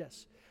you joined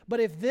us. But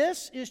if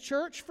this is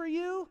church for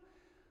you,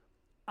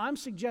 I'm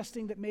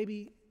suggesting that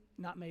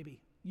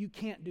you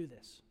can't do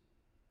this.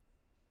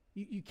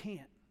 You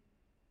can't,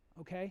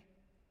 okay?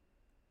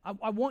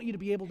 I want you to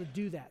be able to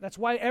do that. That's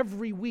why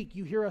every week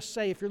you hear us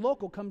say, if you're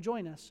local, come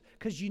join us,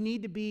 because you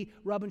need to be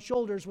rubbing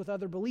shoulders with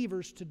other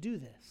believers to do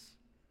this.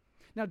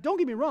 Now, don't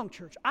get me wrong,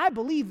 church. I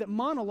believe that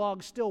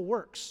monologue still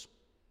works.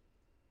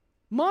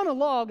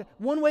 Monologue,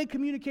 one-way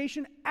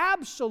communication,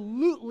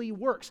 absolutely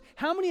works.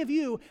 How many of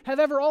you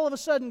have ever all of a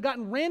sudden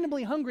gotten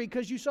randomly hungry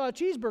because you saw a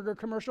cheeseburger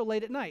commercial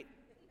late at night?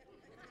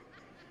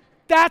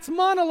 That's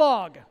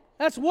monologue.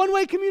 That's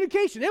one-way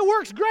communication. It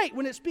works great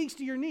when it speaks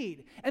to your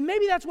need. And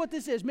maybe that's what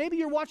this is. Maybe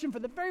you're watching for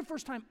the very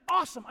first time.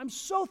 Awesome. I'm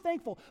so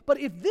thankful. But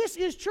if this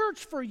is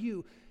church for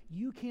you,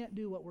 you can't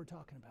do what we're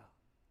talking about.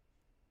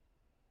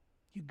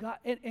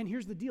 And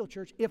here's the deal,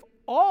 church. If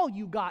all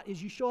you got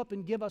is you show up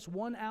and give us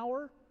 1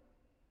 hour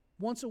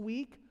once a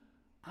week,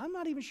 I'm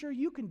not even sure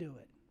you can do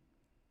it.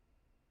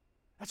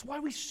 That's why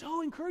we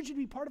so encourage you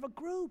to be part of a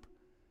group.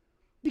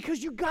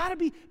 Because you got to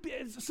be,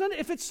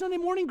 if it's Sunday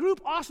morning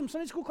group, awesome.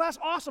 Sunday school class,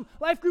 awesome.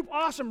 Life group,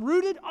 awesome.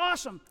 Rooted,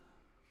 awesome.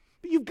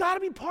 But you've got to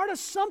be part of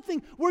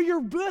something where you're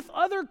with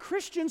other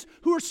Christians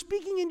who are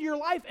speaking into your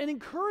life and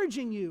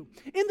encouraging you.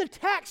 In the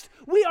text,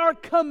 we are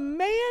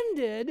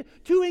commanded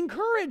to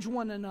encourage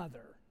one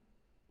another.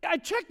 I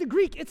checked the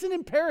Greek. It's an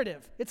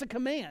imperative. It's a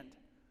command.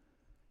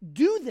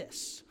 Do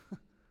this.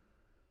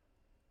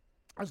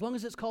 As long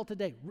as it's called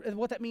today.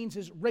 What that means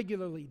is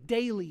regularly,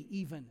 daily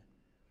even.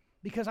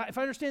 Because if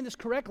I understand this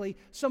correctly,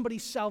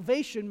 somebody's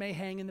salvation may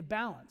hang in the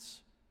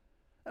balance.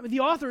 I mean,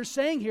 the author is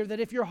saying here that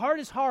if your heart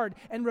is hard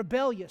and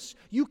rebellious,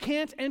 you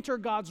can't enter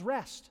God's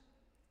rest.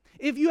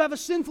 If you have a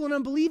sinful and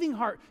unbelieving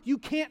heart, you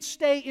can't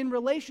stay in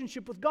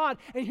relationship with God.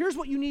 And here's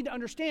what you need to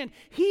understand.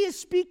 He is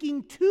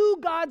speaking to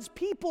God's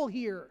people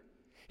here.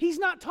 He's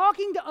not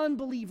talking to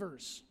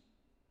unbelievers.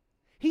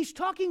 He's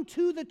talking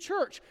to the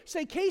church.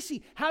 Say,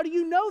 Casey, how do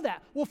you know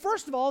that? Well,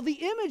 first of all, the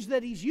image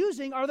that he's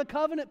using are the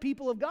covenant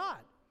people of God.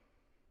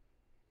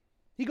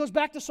 He goes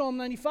back to Psalm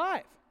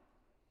 95.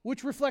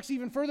 Which reflects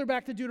even further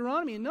back to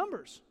Deuteronomy and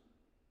Numbers.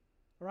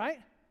 All right?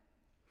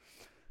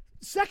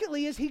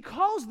 Secondly is he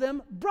calls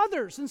them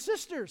brothers and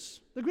sisters.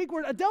 The Greek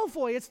word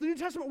adelphoi, it's the New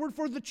Testament word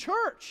for the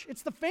church.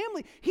 It's the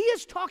family. He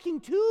is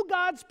talking to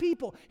God's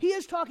people. He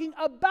is talking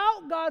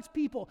about God's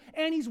people.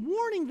 And he's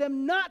warning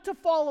them not to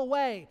fall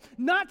away,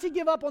 not to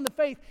give up on the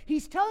faith.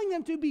 He's telling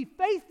them to be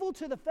faithful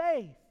to the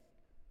faith.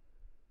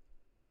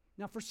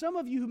 Now, for some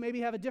of you who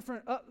maybe have a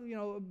different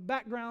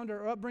background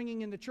or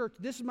upbringing in the church,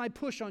 this is my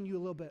push on you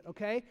a little bit,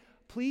 okay?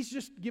 Please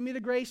just give me the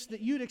grace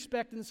that you'd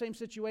expect in the same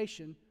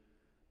situation.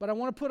 But I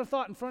want to put a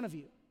thought in front of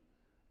you.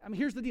 I mean,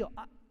 here's the deal.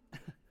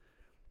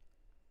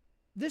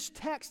 This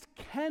text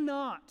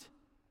cannot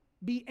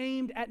be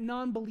aimed at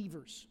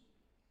non-believers,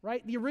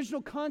 right? The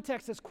original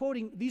context that's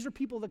quoting, these are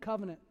people of the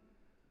covenant.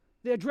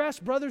 The address,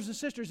 brothers and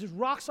sisters, is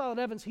rock solid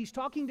evidence. He's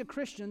talking to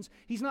Christians.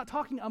 He's not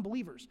talking to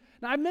unbelievers.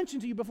 Now, I've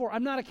mentioned to you before,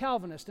 I'm not a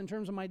Calvinist in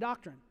terms of my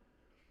doctrine.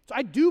 So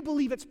I do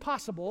believe it's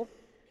possible,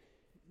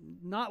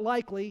 not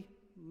likely,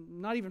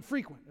 not even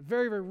frequent,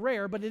 very, very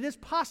rare, but it is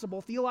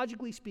possible,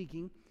 theologically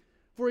speaking,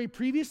 for a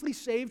previously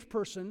saved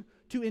person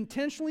to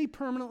intentionally,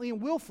 permanently,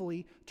 and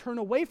willfully turn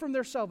away from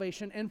their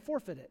salvation and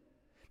forfeit it.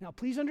 Now,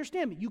 please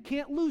understand me. You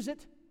can't lose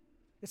it.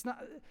 It's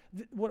not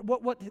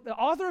what the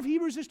author of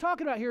Hebrews is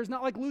talking about here is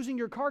not like losing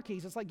your car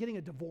keys. It's like getting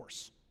a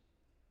divorce.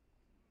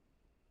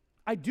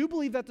 I do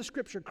believe that the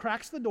Scripture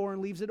cracks the door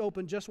and leaves it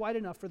open just wide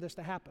enough for this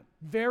to happen.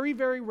 Very,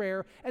 very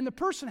rare. And the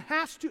person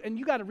has to, and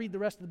you got to read the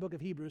rest of the book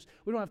of Hebrews.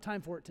 We don't have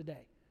time for it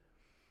today.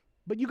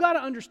 But you got to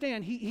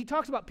understand, he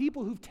talks about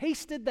people who've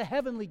tasted the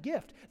heavenly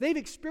gift. They've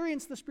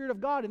experienced the Spirit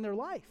of God in their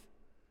life,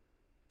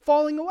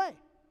 falling away.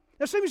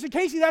 Now, some of you say,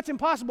 Casey, that's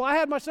impossible. I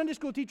had my Sunday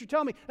school teacher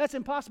tell me that's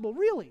impossible.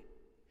 Really?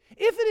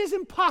 If it is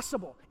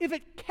impossible, if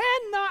it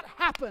cannot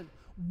happen,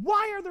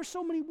 why are there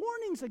so many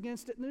warnings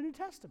against it in the New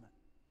Testament?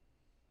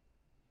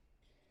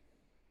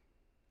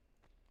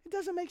 It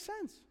doesn't make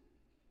sense.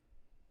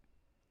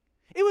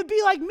 It would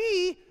be like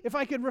me, if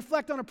I could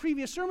reflect on a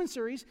previous sermon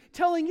series,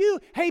 telling you,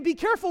 hey, be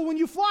careful when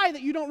you fly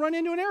that you don't run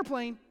into an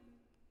airplane.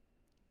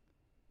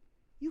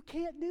 You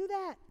can't do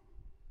that.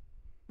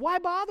 Why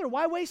bother?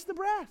 Why waste the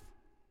breath?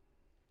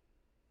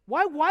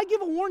 Why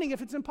give a warning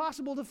if it's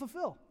impossible to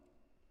fulfill?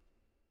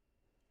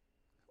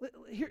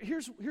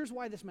 Here's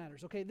why this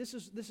matters, okay? This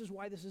is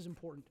why this is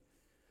important.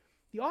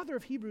 The author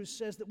of Hebrews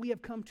says that we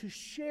have come to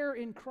share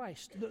in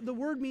Christ. The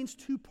word means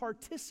to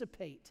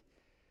participate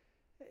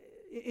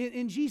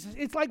in Jesus.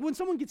 It's like when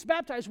someone gets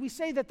baptized, we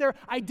say that they're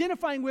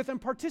identifying with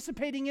and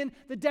participating in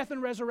the death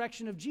and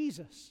resurrection of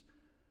Jesus,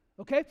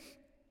 okay?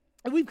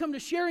 And we've come to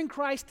share in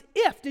Christ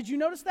if, did you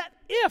notice that?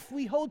 If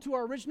we hold to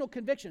our original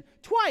conviction.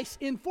 Twice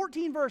in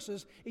 14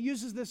 verses, it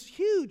uses this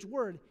huge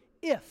word,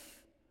 if.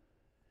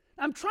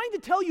 I'm trying to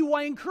tell you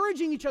why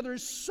encouraging each other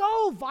is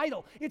so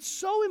vital. It's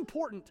so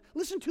important.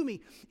 Listen to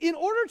me. In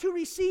order to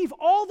receive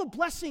all the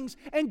blessings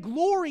and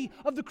glory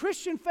of the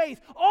Christian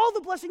faith, all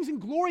the blessings and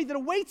glory that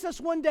awaits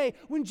us one day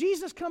when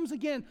Jesus comes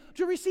again,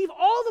 to receive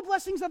all the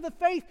blessings of the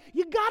faith,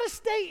 you got to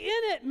stay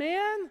in it,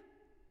 man.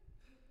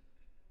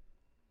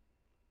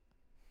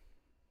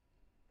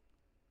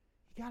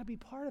 You got to be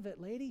part of it,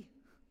 lady.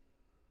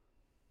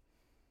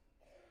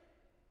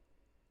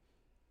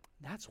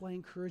 That's why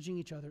encouraging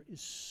each other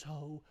is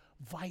so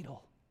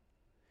vital.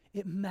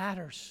 It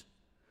matters.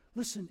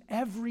 Listen,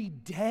 every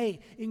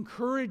day,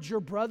 encourage your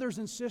brothers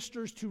and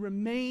sisters to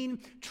remain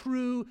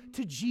true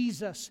to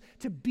Jesus,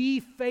 to be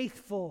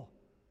faithful.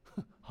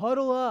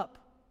 Huddle up.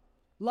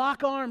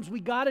 Lock arms. We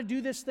got to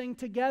do this thing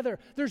together.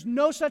 There's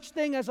no such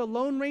thing as a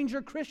Lone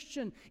Ranger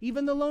Christian.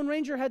 Even the Lone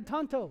Ranger had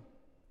Tonto.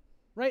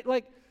 Right?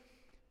 Like,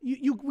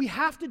 we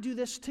have to do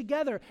this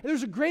together.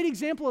 There's a great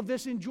example of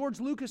this in George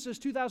Lucas's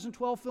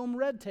 2012 film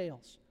Red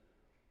Tails.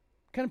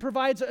 Kind of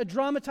provides a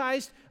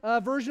dramatized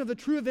version of the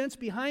true events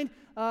behind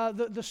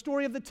the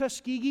story of the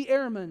Tuskegee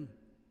Airmen.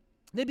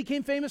 They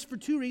became famous for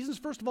two reasons.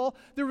 First of all,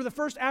 they were the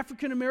first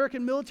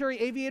African-American military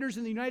aviators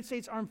in the United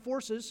States Armed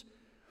Forces.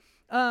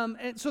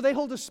 And so they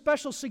hold a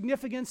special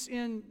significance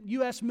in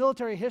U.S.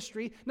 military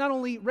history, not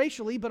only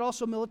racially, but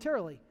also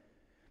militarily.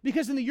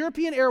 Because in the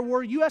European air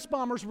war, U.S.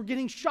 bombers were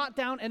getting shot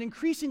down at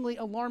increasingly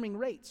alarming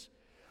rates.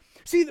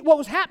 See, what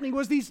was happening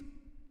was these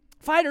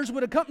fighters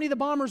would accompany the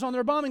bombers on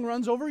their bombing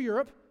runs over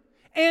Europe,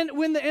 and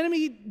when the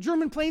enemy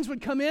German planes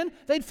would come in,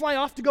 they'd fly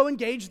off to go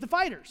engage the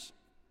fighters.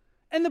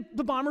 And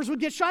the bombers would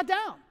get shot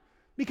down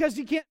because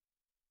you can't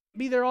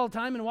be there all the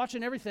time and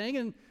watching everything,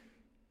 and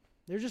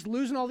they're just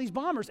losing all these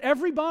bombers.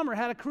 Every bomber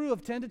had a crew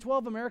of 10 to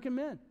 12 American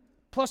men,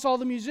 plus all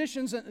the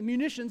munitions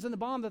and the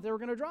bomb that they were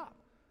going to drop.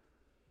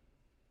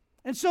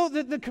 And so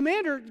the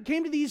commander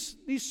came to these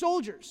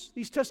soldiers,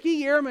 these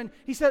Tuskegee Airmen.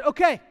 He said,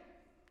 okay,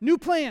 new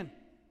plan.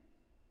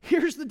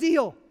 Here's the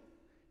deal.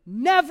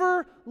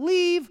 Never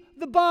leave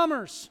the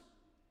bombers.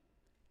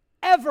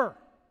 Ever.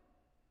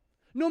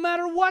 No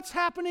matter what's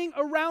happening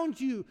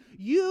around you,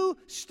 you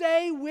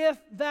stay with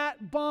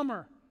that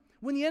bomber.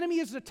 When the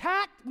enemy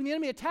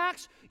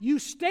attacks, you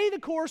stay the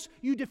course,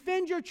 you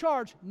defend your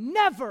charge.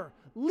 Never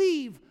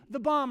leave the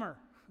bomber.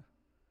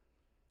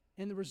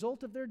 And the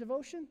result of their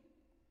devotion?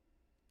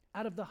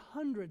 Out of the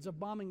hundreds of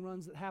bombing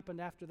runs that happened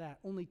after that,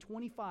 only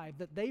 25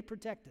 that they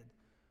protected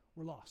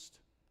were lost.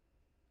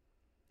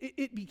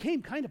 It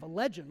became kind of a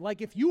legend.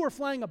 Like if you were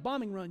flying a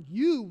bombing run,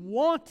 you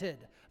wanted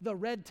the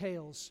Red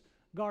Tails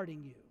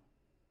guarding you.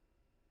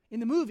 In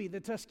the movie, the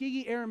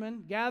Tuskegee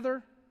Airmen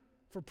gather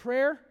for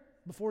prayer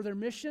before their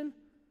mission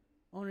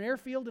on an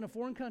airfield in a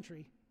foreign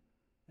country,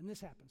 and this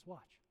happens. Watch.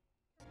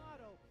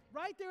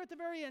 Right there at the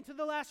very end, to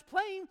the last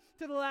plane,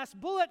 to the last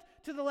bullet,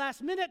 to the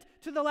last minute,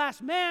 to the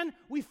last man,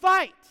 we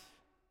fight.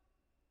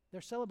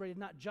 They're celebrated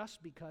not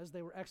just because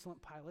they were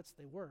excellent pilots,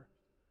 they were,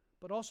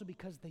 but also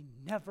because they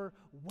never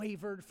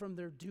wavered from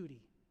their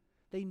duty.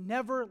 They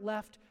never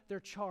left their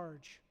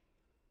charge.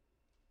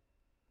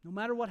 No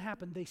matter what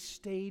happened, they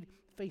stayed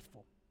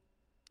faithful.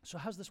 So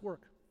how's this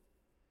work?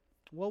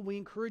 Well, we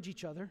encourage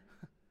each other.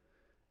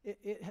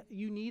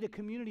 You need a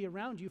community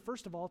around you,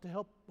 first of all, to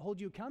help hold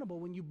you accountable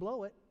when you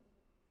blow it.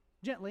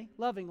 Gently,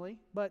 lovingly,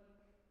 but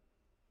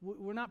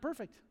we're not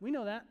perfect. We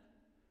know that.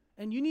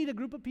 And you need a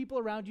group of people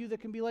around you that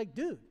can be like,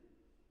 dude,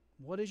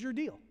 what is your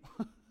deal?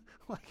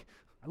 Like,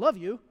 I love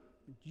you.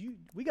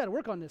 We got to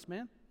work on this,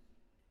 man.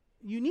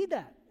 You need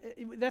that.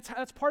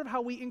 That's part of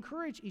how we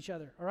encourage each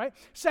other, all right?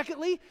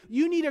 Secondly,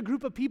 you need a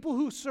group of people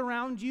who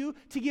surround you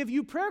to give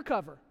you prayer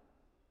cover.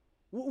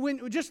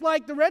 Just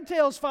like the Red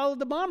Tails followed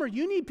the bomber,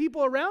 you need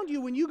people around you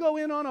when you go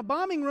in on a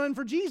bombing run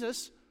for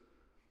Jesus.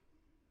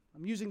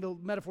 I'm using the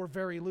metaphor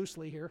very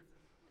loosely here.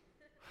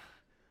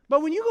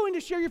 But when you go in to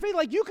share your faith,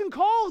 like you can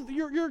call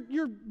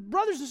your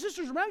brothers and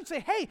sisters around you and say,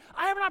 hey,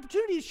 I have an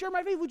opportunity to share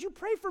my faith. Would you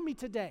pray for me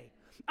today?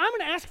 I'm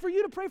going to ask for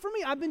you to pray for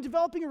me. I've been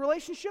developing a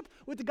relationship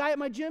with the guy at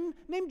my gym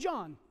named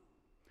John.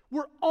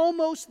 We're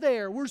almost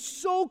there. We're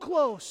so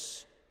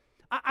close.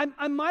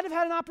 I might have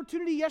had an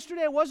opportunity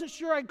yesterday. I wasn't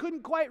sure. I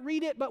couldn't quite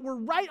read it, but we're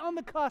right on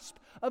the cusp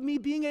of me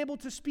being able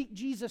to speak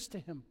Jesus to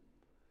him.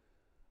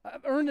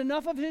 I've earned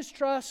enough of his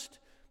trust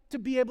to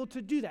be able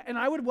to do that. And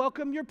I would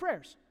welcome your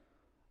prayers.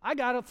 I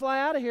got to fly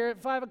out of here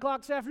at 5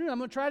 o'clock this afternoon. I'm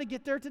going to try to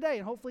get there today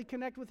and hopefully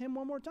connect with him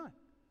one more time.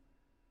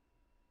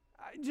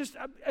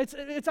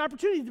 It's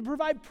opportunity to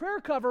provide prayer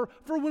cover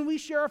for when we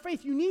share our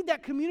faith. You need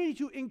that community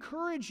to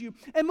encourage you.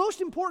 And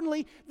most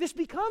importantly, this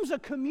becomes a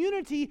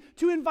community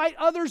to invite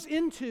others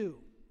into,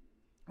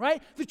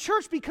 right? The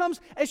church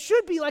it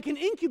should be like an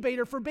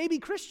incubator for baby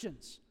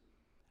Christians.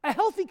 A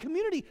healthy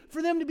community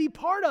for them to be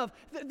part of,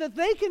 that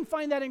they can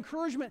find that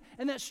encouragement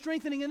and that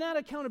strengthening and that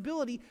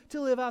accountability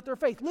to live out their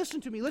faith.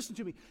 Listen to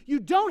me. You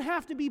don't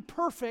have to be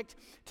perfect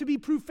to be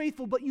proved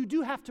faithful, but you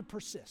do have to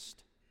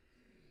persist.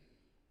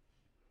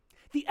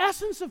 The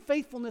essence of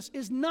faithfulness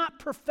is not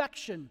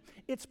perfection,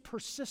 it's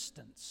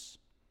persistence.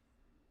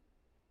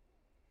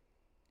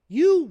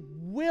 You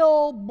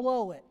will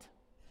blow it.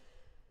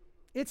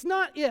 It's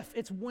not if,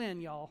 it's when,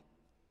 y'all.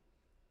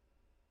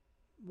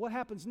 What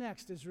happens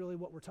next is really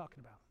what we're talking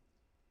about.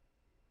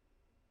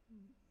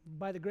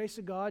 By the grace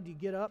of God, you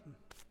get up and,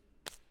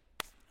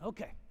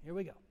 okay, here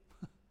we go.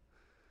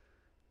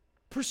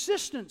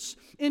 Persistence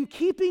in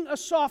keeping a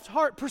soft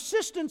heart.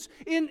 Persistence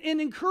in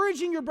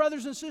encouraging your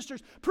brothers and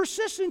sisters.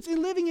 Persistence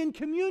in living in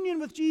communion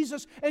with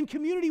Jesus and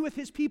community with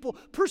his people.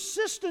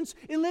 Persistence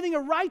in living a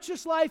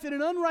righteous life in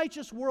an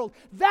unrighteous world.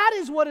 That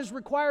is what is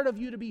required of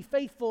you to be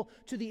faithful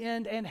to the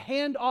end and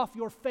hand off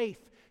your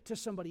faith to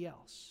somebody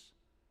else.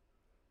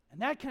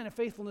 And that kind of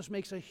faithfulness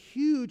makes a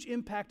huge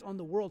impact on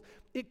the world.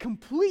 It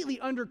completely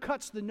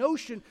undercuts the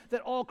notion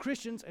that all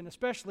Christians, and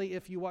especially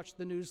if you watch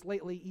the news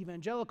lately,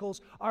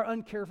 evangelicals, are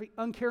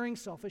uncaring,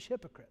 selfish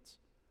hypocrites.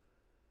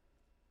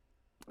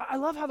 I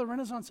love how the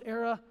Renaissance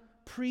era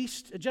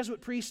priest, a Jesuit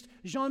priest,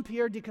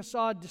 Jean-Pierre de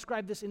Caussade,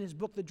 described this in his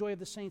book, The Joy of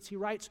the Saints. He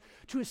writes,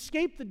 to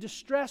escape the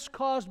distress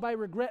caused by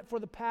regret for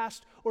the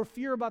past or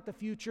fear about the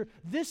future,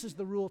 this is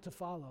the rule to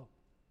follow.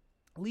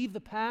 Leave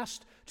the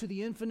past to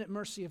the infinite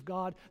mercy of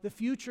God, the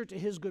future to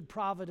his good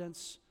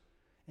providence,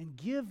 and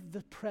give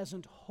the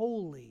present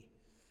wholly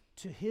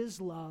to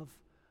his love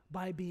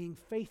by being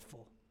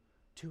faithful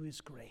to his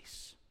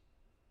grace.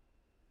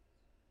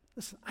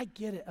 Listen, I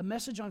get it. A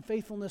message on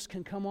faithfulness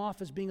can come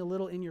off as being a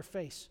little in your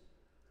face.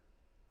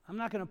 I'm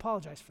not going to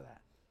apologize for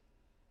that.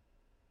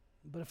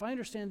 But if I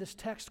understand this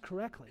text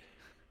correctly,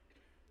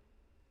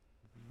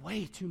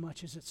 way too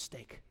much is at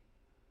stake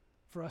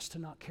for us to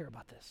not care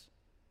about this.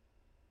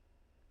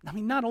 I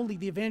mean, not only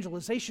the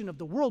evangelization of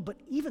the world, but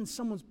even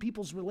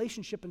people's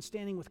relationship and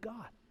standing with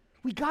God.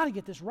 We got to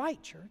get this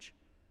right, church.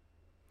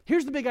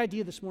 Here's the big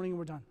idea this morning, and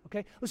we're done,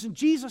 okay? Listen,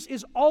 Jesus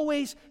is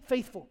always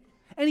faithful.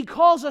 And he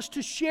calls us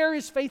to share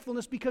his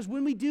faithfulness because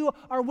when we do,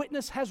 our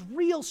witness has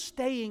real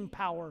staying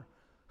power.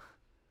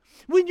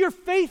 When you're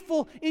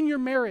faithful in your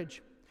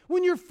marriage,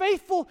 when you're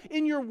faithful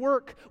in your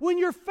work, when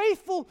you're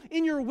faithful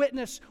in your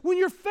witness, when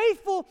you're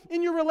faithful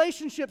in your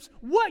relationships,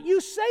 what you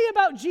say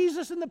about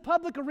Jesus in the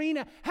public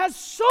arena has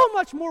so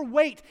much more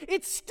weight.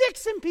 It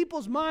sticks in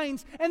people's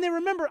minds, and they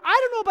remember, I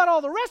don't know about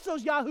all the rest of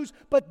those yahoos,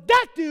 but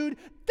that dude,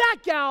 that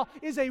gal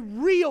is a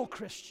real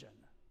Christian.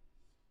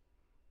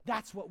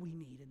 That's what we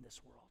need in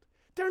this world.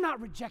 They're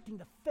not rejecting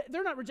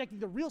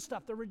the real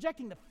stuff. They're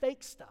rejecting the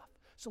fake stuff.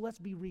 So let's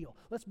be real.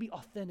 Let's be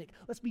authentic.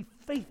 Let's be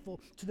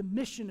faithful to the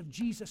mission of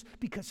Jesus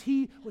because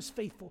he was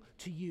faithful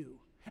to you.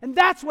 And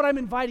that's what I'm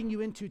inviting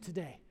you into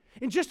today.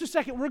 In just a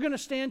second, we're going to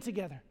stand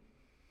together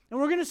and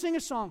we're going to sing a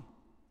song.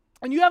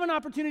 And you have an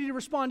opportunity to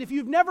respond. If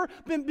you've never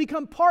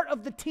become part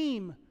of the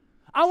team,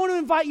 I want to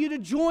invite you to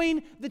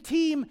join the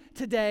team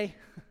today.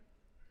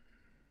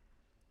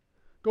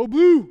 Go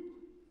Blue!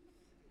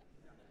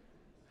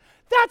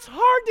 That's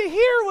hard to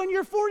hear when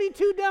you're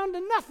 42 down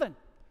to nothing.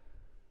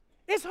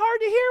 It's hard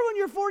to hear when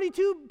you're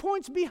 42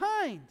 points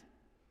behind.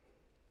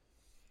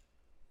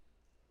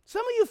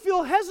 Some of you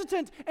feel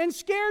hesitant and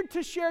scared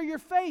to share your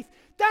faith.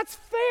 That's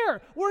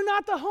fair. We're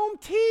not the home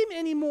team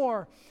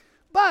anymore.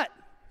 But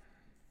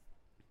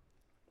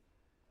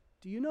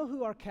do you know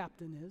who our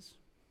captain is?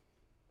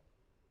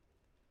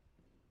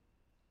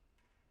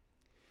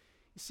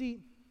 You see,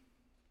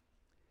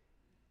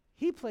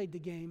 he played the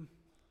game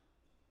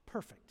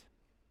perfect.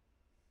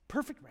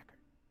 Perfect record.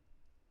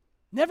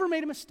 Never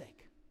made a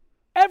mistake.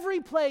 Every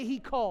play he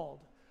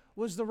called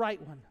was the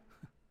right one.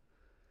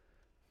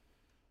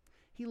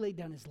 He laid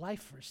down his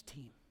life for his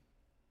team.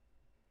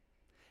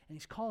 And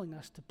he's calling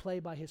us to play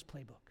by his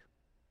playbook.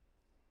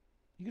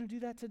 You going to do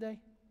that today?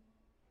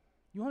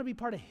 You want to be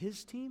part of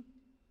his team?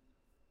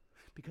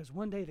 Because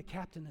one day the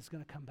captain is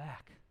going to come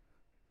back.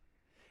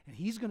 And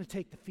he's going to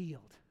take the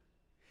field.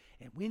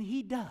 And when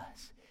he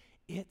does,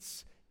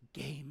 it's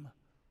game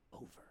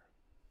over.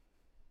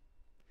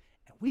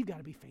 And we've got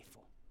to be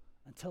faithful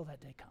until that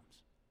day comes.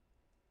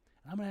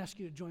 And I'm going to ask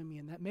you to join me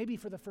in that. Maybe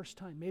for the first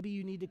time. Maybe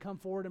you need to come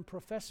forward and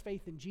profess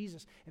faith in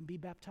Jesus and be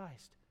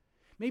baptized.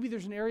 Maybe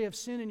there's an area of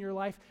sin in your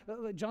life,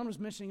 like John was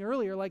mentioning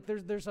earlier, like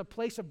there's a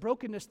place of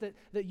brokenness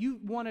that you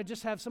want to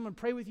just have someone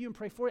pray with you and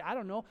pray for you. I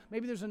don't know.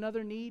 Maybe there's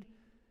another need.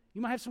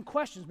 You might have some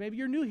questions. Maybe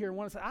you're new here and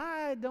want to say,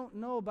 I don't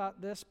know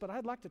about this, but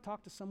I'd like to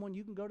talk to someone.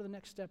 You can go to the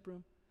next step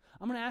room.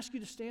 I'm going to ask you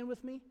to stand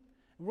with me,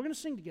 and we're going to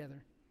sing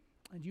together,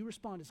 and you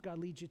respond as God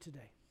leads you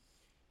today.